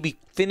out, maybe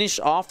finish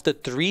off the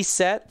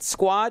 3-set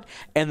squad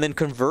and then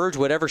converge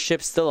whatever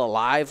ship's still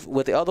alive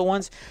with the other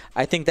ones.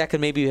 I think that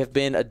could maybe have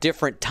been a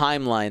different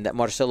timeline that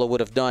Marcelo would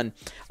have done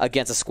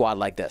against a squad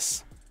like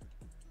this.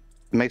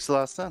 Makes a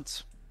lot of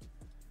sense.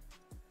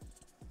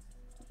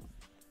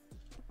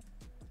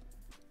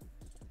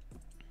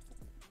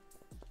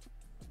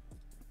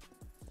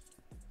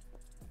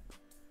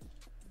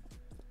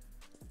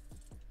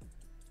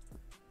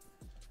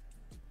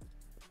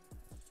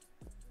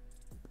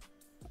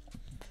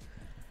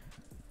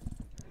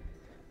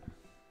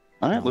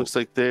 All right, looks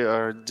like they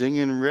are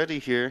dinging ready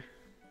here.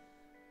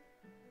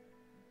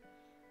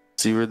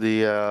 See where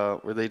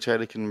they try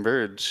to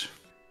converge.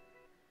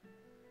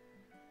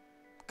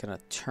 Gonna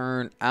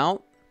turn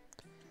out.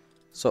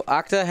 So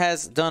Akter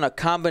has done a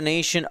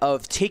combination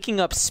of taking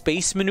up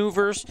space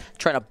maneuvers,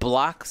 trying to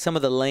block some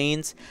of the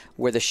lanes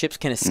where the ships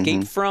can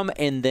escape from,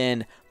 and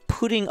then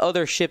putting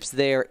other ships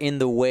there in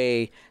the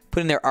way,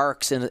 putting their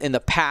arcs in the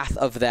path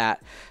of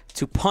that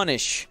to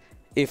punish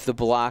if the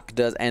block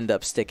does end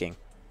up sticking.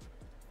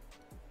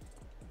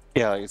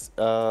 Yeah, like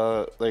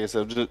I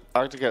said,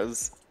 Akter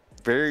is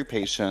very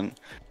patient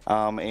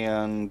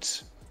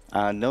and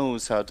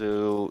knows how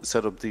to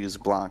set up these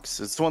blocks.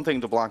 It's one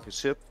thing to block a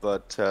ship,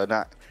 but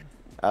not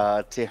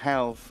to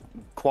have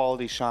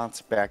quality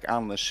shots back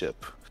on the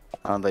ship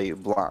that you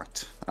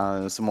blocked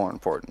is more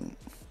important.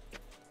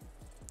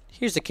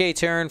 Here's the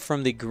K-turn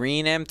from the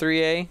green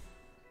M3A.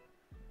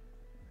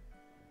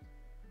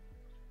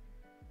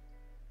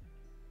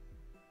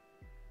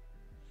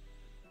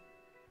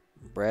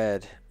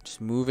 Brad just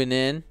moving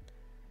in.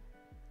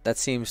 That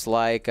seems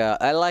like,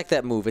 I like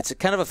that move. It's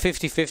kind of a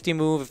 50-50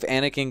 move. If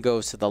Anakin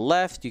goes to the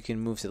left, you can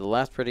move to the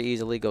left pretty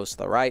easily. Goes to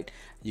the right,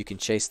 you can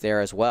chase there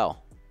as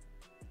well.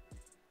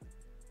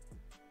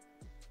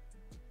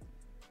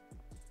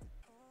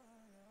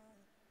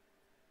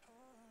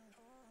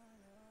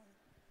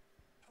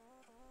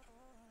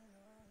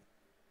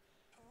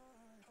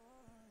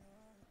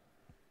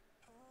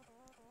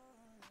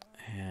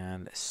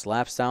 And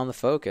slaps down the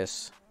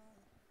focus.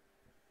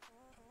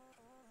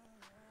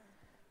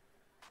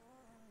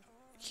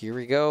 Here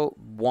we go.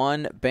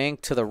 1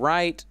 bank to the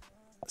right.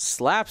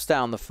 Slaps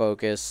down the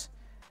focus.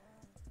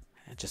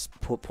 And just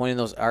pointing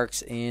those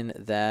arcs in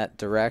that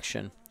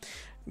direction.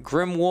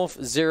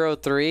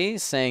 Grimwolf03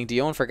 saying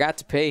Dion forgot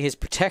to pay his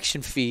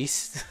protection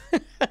fees.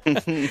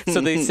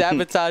 So they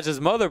sabotaged his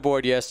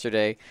motherboard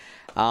yesterday.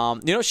 You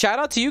know, shout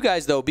out to you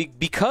guys, though.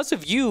 Because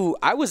of you,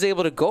 I was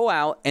able to go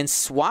out and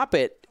swap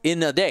it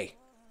in a day.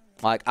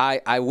 Like,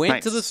 I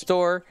went to the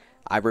store.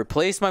 I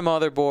replaced my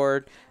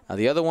motherboard.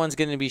 The other one's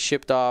going to be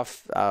shipped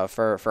off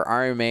for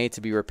RMA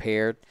to be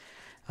repaired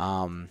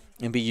and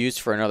be used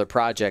for another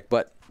project.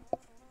 But,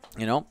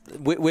 you know,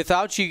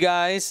 without you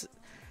guys,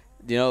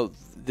 you know,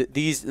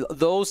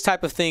 those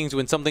type of things,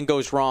 when something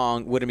goes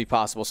wrong, wouldn't be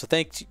possible. So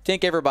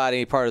thank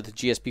everybody, part of the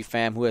GSP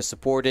fam, who has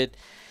supported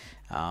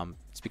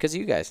It's because of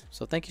you guys.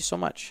 So thank you so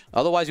much.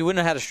 Otherwise, we wouldn't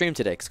have had a stream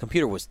today because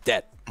computer was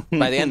dead.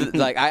 By the end of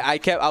like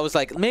I was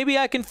like, maybe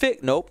I can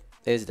fix. Nope,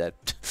 it's dead.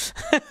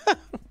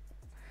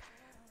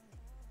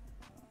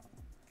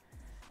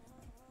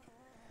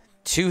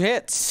 2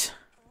 hits.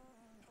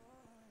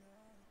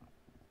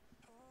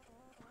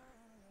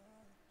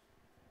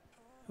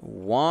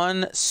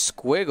 One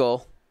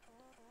squiggle.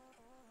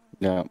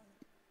 Yeah.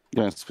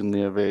 Gonna spin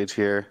the evade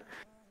here.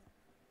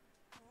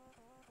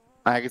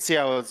 I can see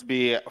how it would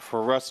be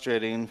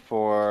frustrating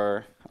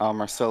for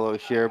Marcelo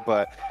here,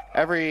 but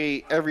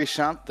every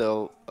shot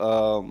though,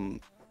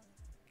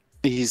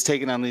 he's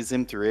taking on these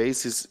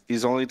M3As.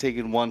 He's only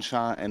taking 1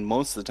 shot, and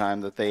most of the time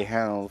that they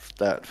have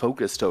that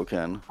focus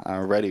token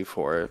ready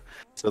for it,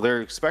 so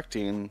they're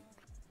expecting,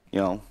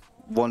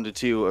 1 to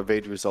 2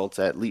 evade results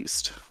at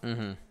least.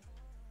 Mm-hmm.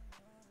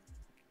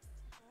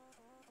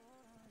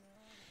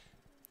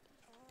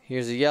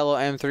 Here's a yellow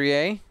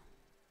M3A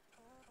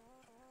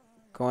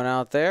going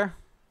out there.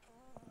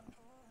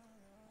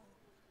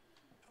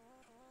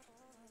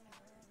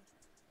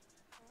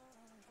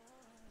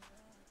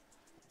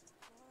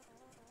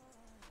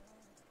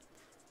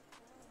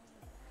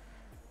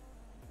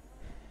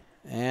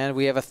 And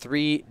we have a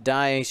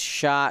 3-die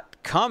shot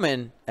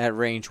coming at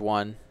range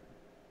 1.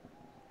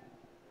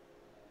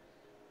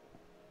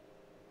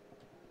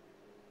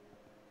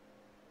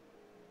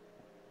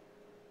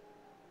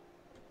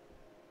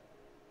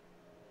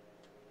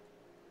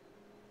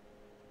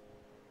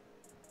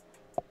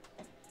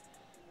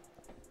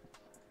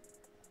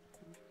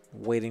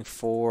 Waiting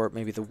for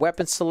maybe the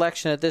weapon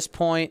selection at this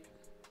point.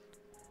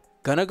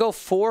 Gonna go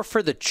 4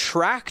 for the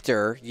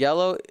tractor.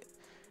 Yellow.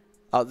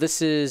 Oh,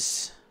 this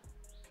is...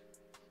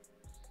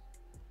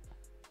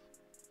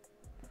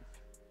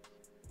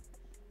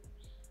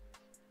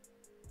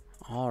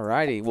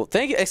 Alrighty. Well,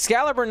 thank you.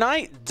 Excalibur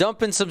Knight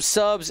dumping some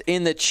subs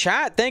in the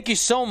chat. Thank you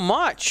so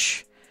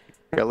much.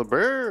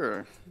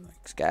 Excalibur.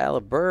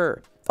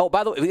 Oh,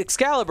 by the way,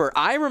 Excalibur,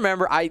 I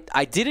remember I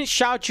didn't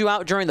shout you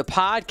out during the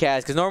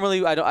podcast because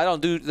normally I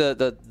don't do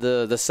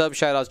the sub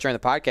shout outs during the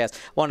podcast.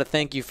 I want to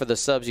thank you for the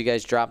subs you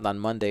guys dropped on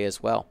Monday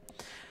as well.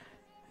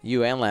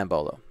 You and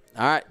Lambolo.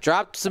 All right,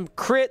 dropped some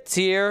crits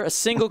here. A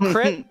single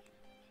crit.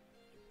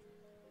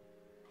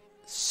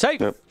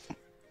 Safe. Yep.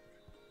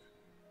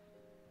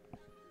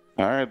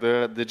 All right,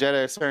 the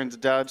Jedi is starting to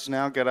dodge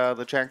now. Got out of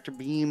the tractor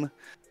beam.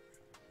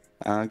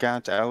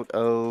 Got out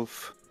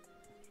of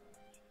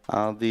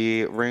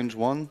the range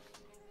 1.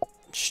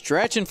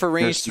 Stretching for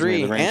range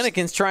 3.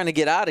 Anakin's trying to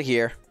get out of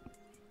here.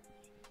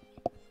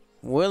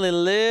 Will he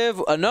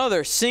live?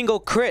 Another single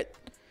crit.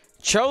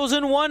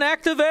 Chosen 1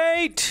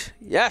 activate.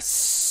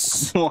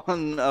 Yes.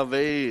 1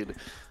 evade.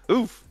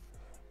 Oof.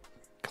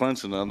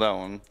 Clenching on that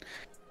one.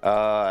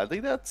 I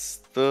think that's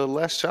the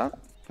last shot.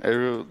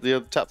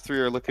 The top 3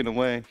 are looking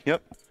away.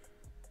 Yep.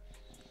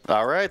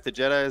 All right, the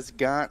Jedi's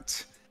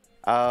got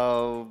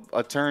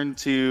a turn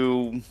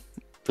to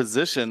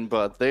position,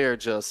 but they're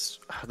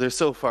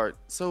so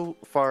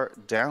far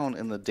down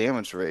in the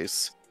damage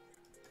race.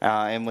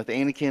 And with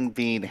Anakin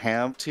being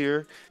halved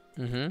here,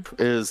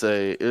 is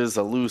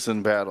a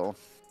losing battle.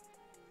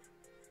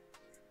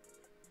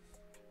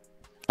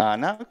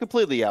 Not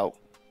completely out.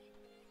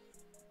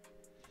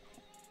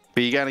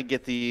 But you got to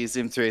get these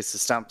M3As to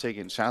stop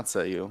taking shots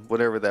at you,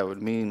 whatever that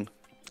would mean.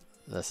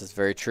 This is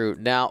very true.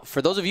 Now,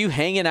 for those of you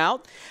hanging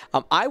out,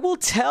 I will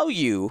tell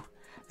you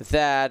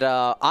that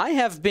I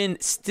have been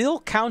still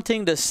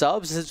counting the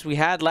subs since we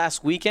had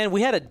last weekend.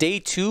 We had a day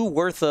 2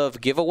 worth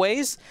of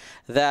giveaways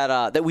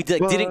that we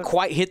didn't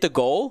quite hit the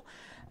goal.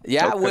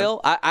 Yeah, okay.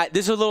 Will.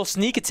 This is a little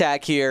sneak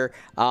attack here.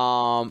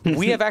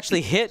 We have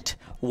actually hit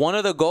one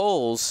of the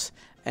goals.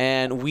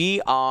 And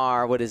we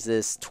are,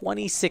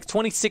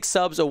 26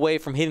 subs away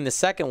from hitting the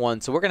second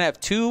one. So we're going to have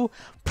 2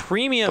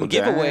 premium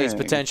giveaways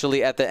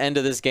potentially at the end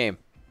of this game.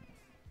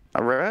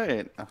 All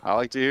right. I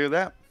like to hear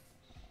that.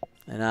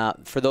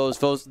 And for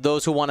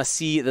those who want to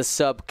see the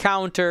sub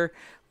counter,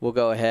 we'll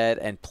go ahead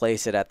and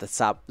place it at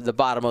the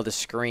bottom of the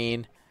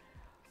screen.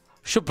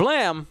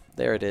 Shablam!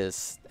 There it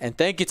is. And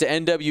thank you to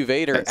NW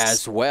Vader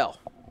as well.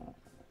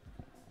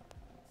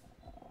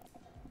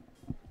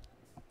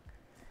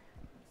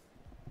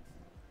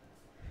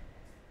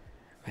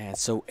 Man,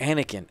 so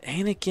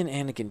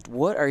Anakin,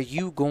 what are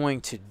you going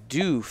to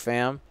do,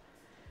 fam?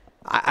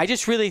 I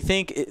just really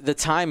think the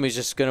time is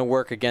just going to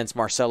work against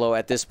Marcelo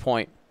at this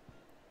point.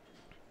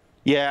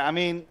 Yeah, I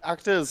mean,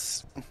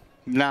 Akter's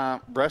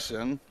not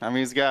Russian. I mean,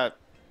 he's got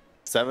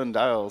 7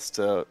 dials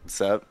to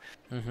set.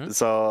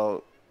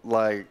 So,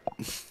 like,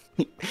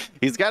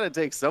 he's got to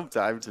take some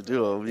time to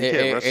do them. You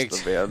can't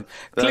rush the man.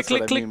 That's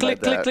click, click,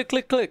 click, click, click,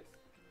 click, click.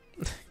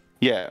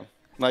 Yeah,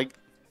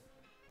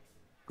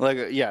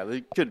 yeah,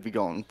 they could be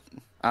going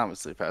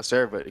obviously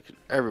faster.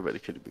 Everybody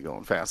could be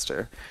going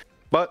faster,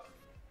 but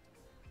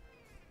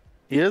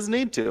he doesn't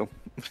need to.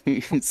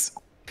 This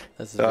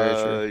is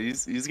very true.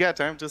 He's got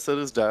time to set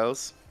his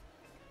dials.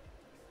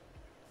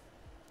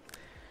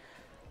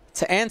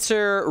 To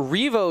answer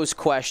Revo's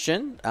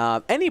question,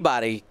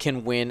 anybody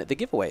can win the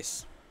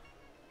giveaways.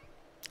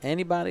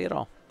 Anybody at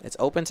all. It's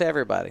open to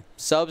everybody.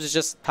 Subs is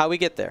just how we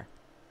get there.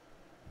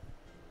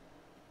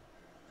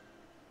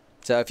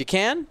 So if you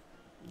can,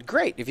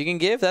 great. If you can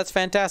give, that's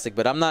fantastic.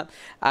 But I'm not.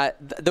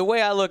 The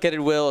way I look at it,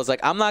 Will, is like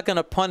I'm not going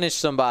to punish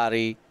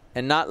somebody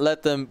and not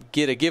let them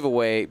get a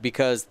giveaway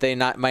because they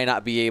might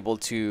not be able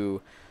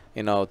to,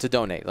 to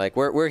donate. Like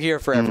we're here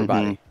for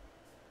everybody.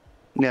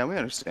 Yeah, we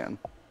understand.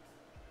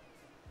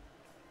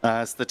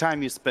 It's the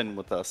time you spend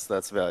with us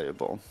that's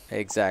valuable.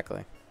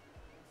 Exactly.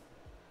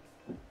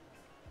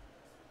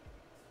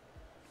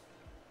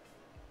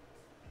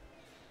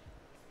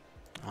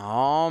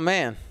 Oh,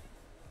 man.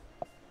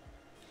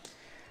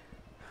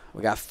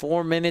 We got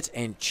 4 minutes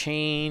and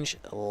change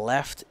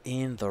left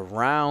in the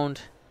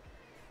round.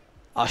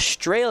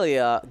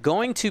 Australia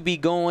going to be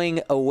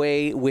going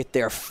away with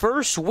their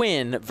first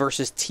win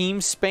versus Team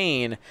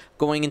Spain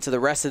going into the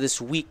rest of this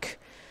week.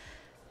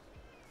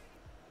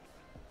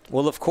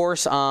 Well, of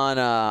course,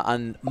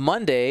 on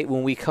Monday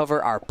when we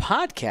cover our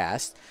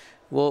podcast,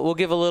 we'll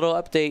give a little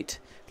update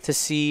to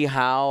see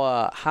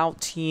how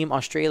Team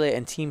Australia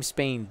and Team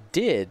Spain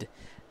did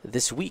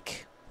this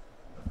week.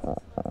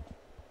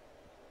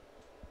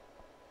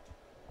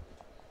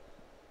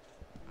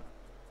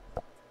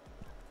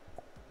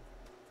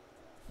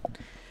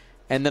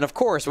 And then, of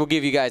course, we'll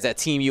give you guys that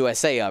Team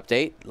USA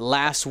update.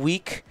 Last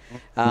week,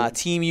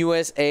 Team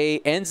USA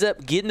ends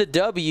up getting the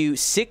W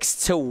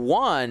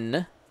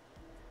 6-1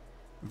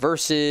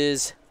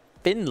 versus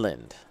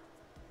Finland.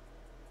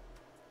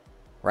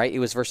 Right? It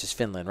was versus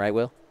Finland, right,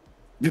 Will?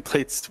 You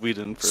played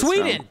Sweden first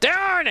Sweden! round.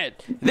 Darn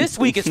it! This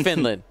week is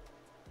Finland.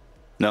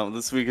 No,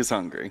 this week is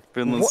Hungary.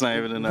 Finland's not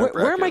even in our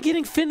bracket. Where am I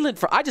getting Finland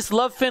from? I just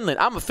love Finland.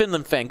 I'm a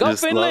Finland fan. Go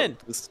Finland!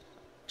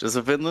 Just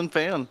a Finland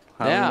fan.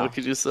 What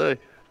could you say?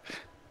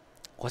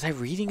 Was I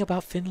reading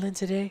about Finland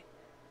today?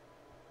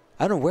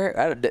 I don't know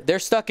where. They're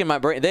stuck in my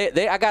brain.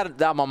 I got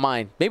it on my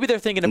mind. Maybe they're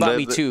thinking about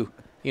me too.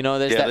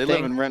 There's that they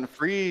thing. live in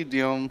rent-free,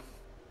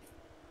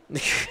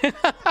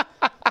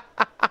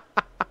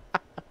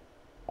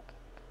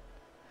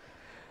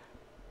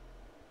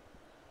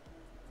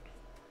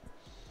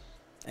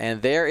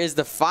 And there is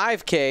the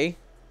 5K.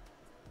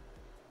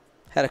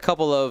 Had a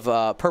couple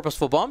of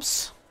purposeful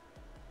bumps.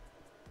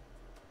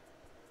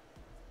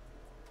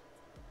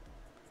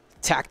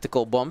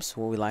 Tactical bumps,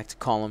 what we like to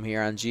call them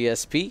here on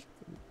GSP.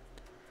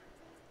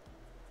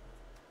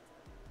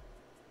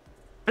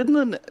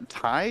 Finland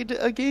tied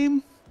a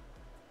game?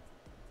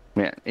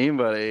 Man,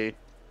 anybody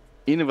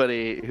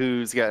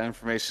who's got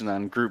information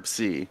on Group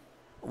C,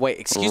 wait,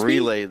 excuse me?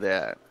 Relay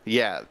that.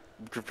 Yeah,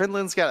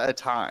 Finland's got a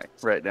tie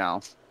right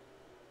now.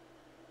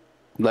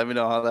 Let me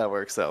know how that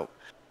works out,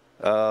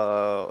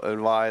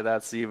 and why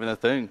that's even a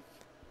thing.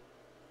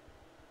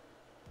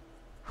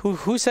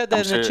 Who said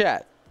that in the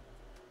chat?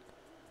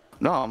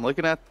 No, I'm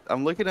looking at the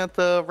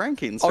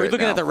rankings. Oh, you're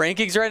looking at the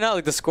rankings right now,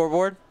 like the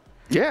scoreboard?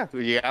 Yeah,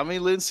 I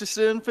mean,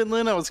 interested in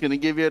Finland. I was going to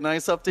give you a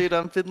nice update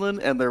on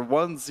Finland, and they're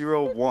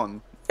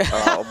 1-0-1,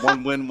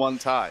 1 win, 1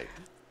 tie,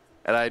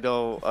 and I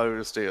don't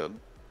understand.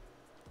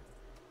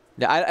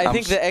 Yeah, I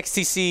think the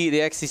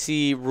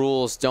XTC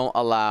rules don't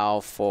allow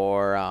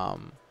for I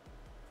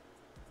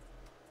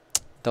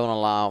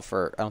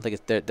don't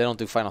think they don't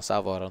do final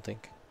salvo. I don't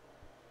think.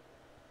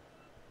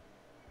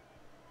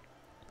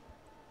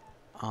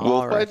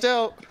 We'll find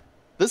out.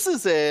 This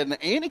is an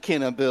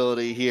Anakin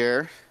ability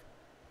here.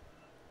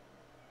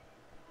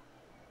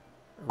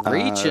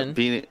 Reaching.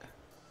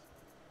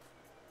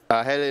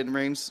 Headed in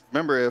range.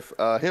 Remember, if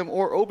him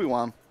or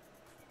Obi-Wan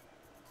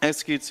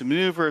executes a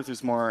maneuver, if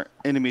there's more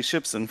enemy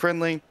ships than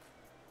friendly,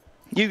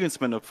 you can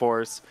spend a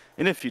force.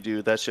 And if you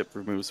do, that ship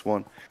removes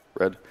 1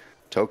 red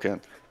token.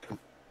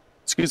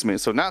 Excuse me.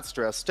 So not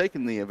stressed.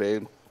 Taking the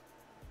evade.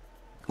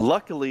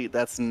 Luckily,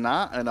 that's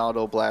not an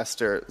auto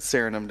blaster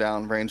staring him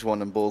down range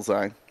 1 and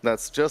bullseye.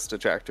 That's just a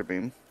tractor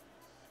beam.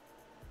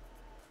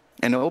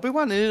 And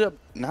Obi-Wan ended up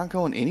not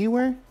going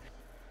anywhere?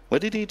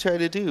 What did he try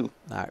to do?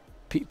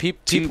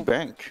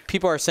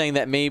 People are saying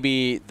that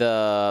maybe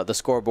the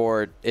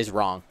scoreboard is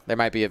wrong. There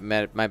might have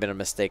been a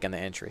mistake in the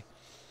entry.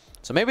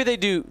 So maybe they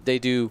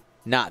do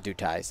not do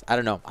ties. I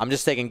don't know. I'm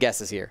just taking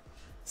guesses here.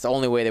 It's the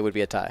only way there would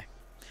be a tie.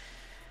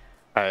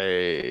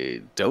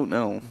 I don't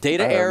know.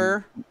 Data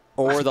error.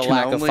 Or the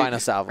lack of final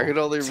salvo. I can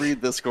only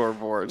read the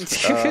scoreboard.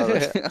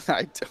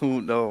 I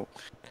don't know.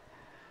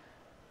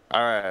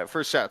 All right,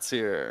 first shots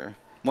here.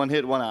 1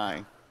 hit, 1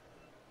 eye.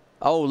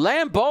 Oh,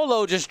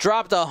 Lambolo just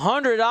dropped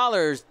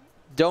 $100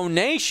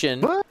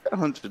 donation. What?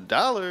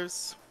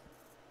 $100?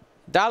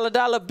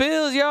 Dollar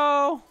bills,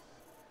 y'all.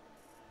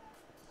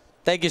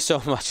 Thank you so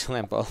much,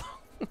 Lambolo.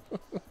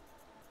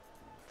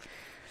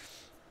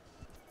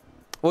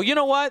 Well, you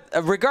know what?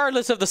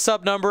 Regardless of the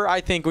sub number,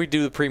 I think we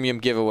do the premium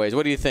giveaways.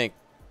 What do you think?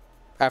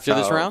 After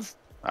this round?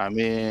 I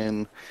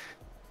mean,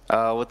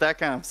 with that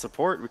kind of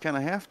support, we kind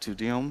of have to,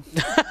 Dion.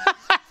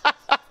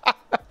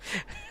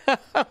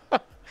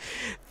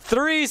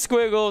 3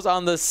 squiggles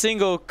on the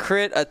single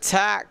crit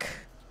attack.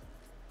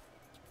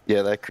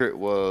 Yeah, that crit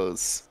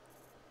was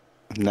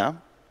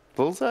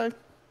bullseye.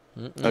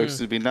 Or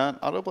excuse me, not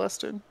auto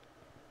blasted.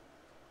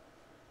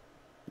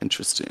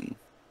 Interesting.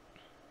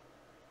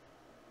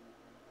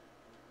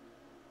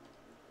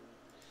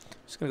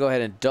 Just going to go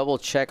ahead and double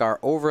check our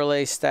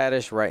overlay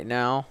status right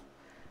now.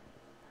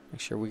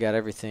 Make sure we got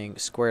everything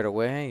squared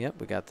away.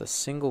 Yep, we got the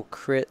single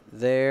crit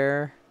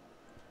there.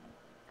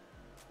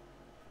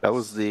 That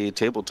was the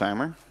table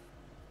timer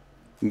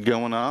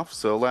going off.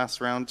 So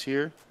last round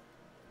here.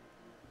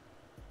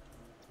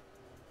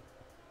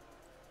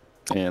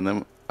 And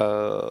then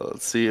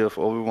let's see if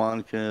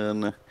Obi-Wan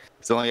can...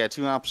 He's only got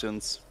 2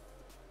 options.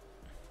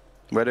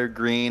 Red or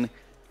green.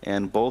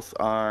 And both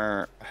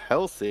are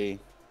healthy.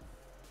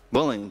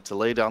 Willing to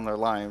lay down their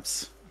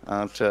lives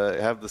to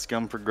have this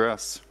gun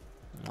progress.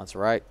 That's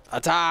right.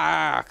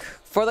 Attack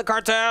for the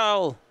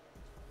cartel.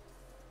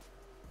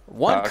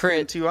 1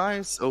 crit. 2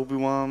 eyes.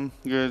 Obi-Wan,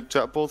 you're gonna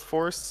drop both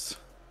force.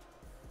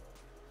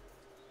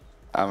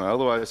 I mean,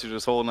 otherwise you're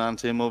just holding on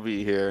to MOV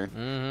here.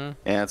 And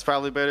it's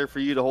probably better for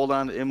you to hold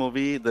on to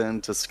MOV than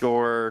to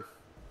score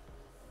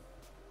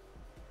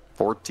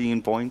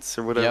 14 points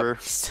or whatever.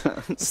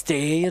 Yep.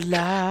 Stay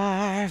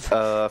alive.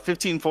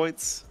 15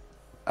 points.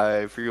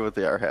 I forget what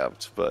they are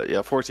halved, but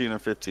yeah, 14 or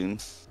 15.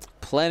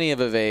 Plenty of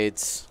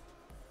evades.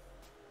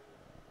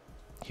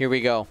 Here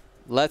we go.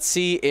 Let's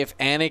see if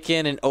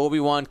Anakin and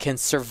Obi-Wan can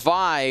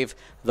survive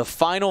the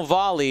final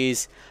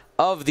volleys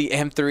of the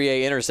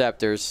M3A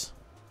interceptors.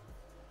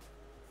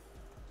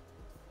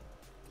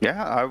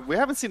 Yeah, we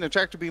haven't seen a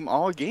tractor beam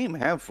all game,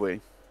 have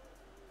we?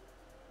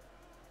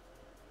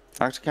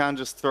 Octacon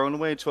just throwing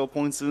away 12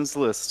 points in his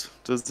list.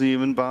 Doesn't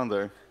even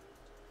bother.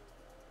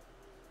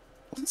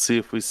 Let's see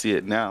if we see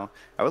it now.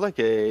 I would like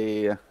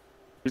a...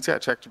 Who's got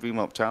tractor beam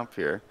up top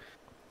here?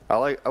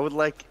 I would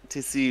like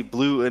to see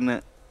blue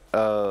and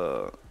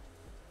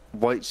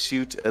white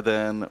shoot and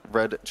then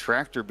red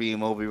tractor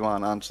beam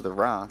Obi-Wan onto the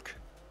rock.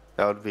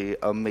 That would be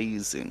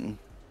amazing.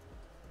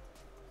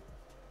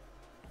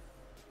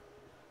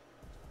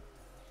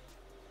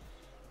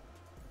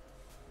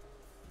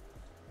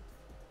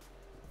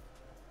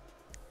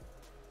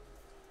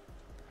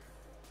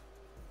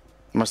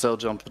 Marcelo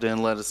jumped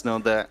in, let us know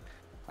that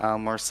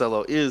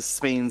Marcelo is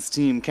Spain's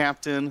team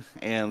captain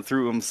and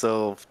threw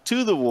himself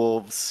to the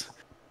Wolves,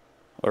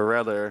 or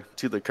rather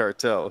to the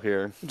cartel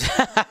here.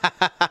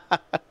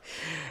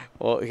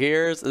 Well,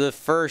 here's the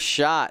first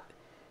shot.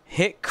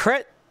 Hit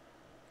crit.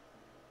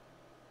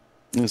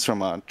 It's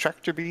from a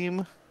tractor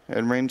beam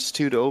and range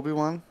 2 to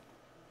Obi-Wan.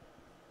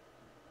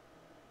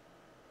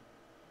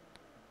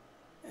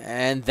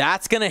 And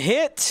that's going to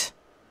hit.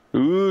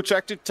 Ooh,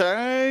 tractor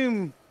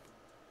time.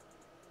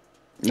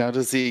 Now,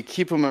 does he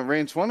keep him at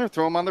range 1 or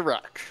throw him on the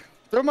rock?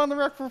 Throw him on the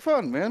rock for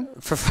fun, man.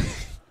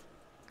 Have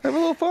a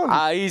little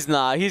fun. He's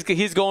not.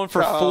 He's going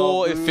for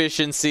full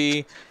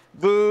efficiency.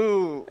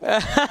 Boo.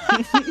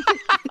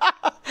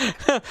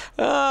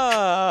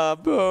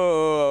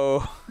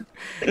 Boo.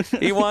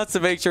 He wants to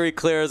make sure he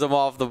clears him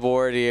off the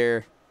board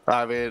here.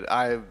 I mean,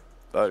 I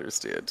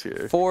understand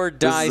here. 4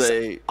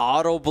 dice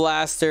auto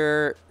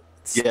blaster.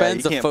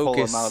 Spends you can't a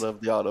focus. pull him out of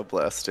the auto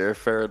blaster.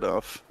 Fair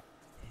enough.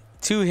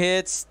 2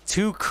 hits,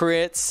 2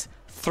 crits,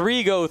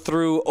 3 go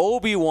through.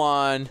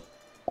 Obi-Wan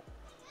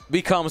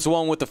becomes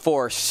one with the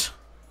Force.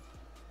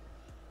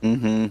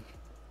 Mm-hmm.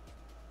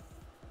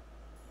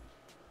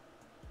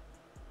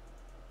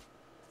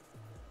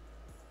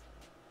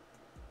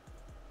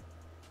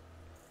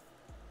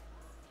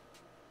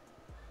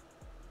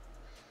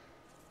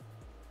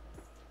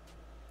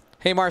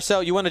 Hey,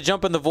 Marcel, you want to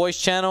jump in the voice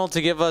channel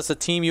to give us a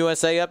Team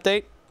USA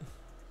update?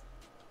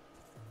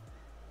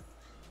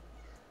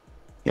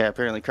 Yeah,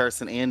 apparently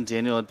Carson and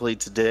Daniel had played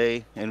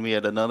today, and we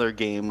had another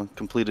game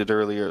completed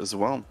earlier as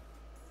well.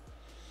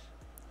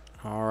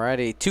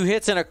 Alrighty, 2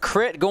 hits and a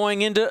crit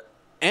going into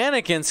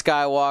Anakin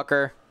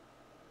Skywalker.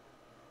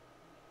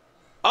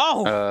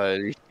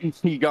 Oh!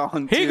 He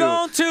gone too. He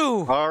gone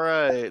too! All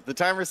right, the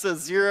timer says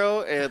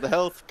 0, and the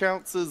health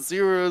count says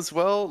 0 as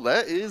well.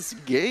 That is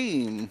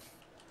game.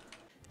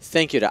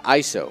 Thank you to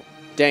ISO,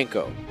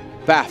 Danko,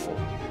 Baffle,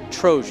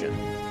 Trojan,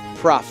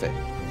 Prophet,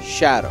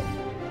 Shadow,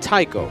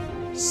 Tycho,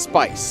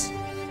 Spice,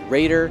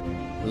 Raider,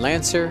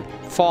 Lancer,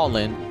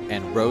 Fallen,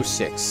 and Row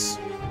 6,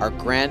 our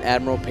Grand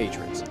Admiral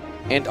patrons,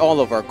 and all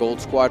of our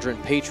Gold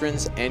Squadron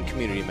patrons and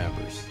community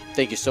members.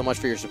 Thank you so much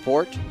for your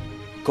support.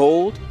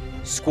 Gold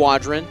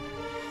Squadron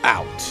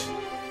out.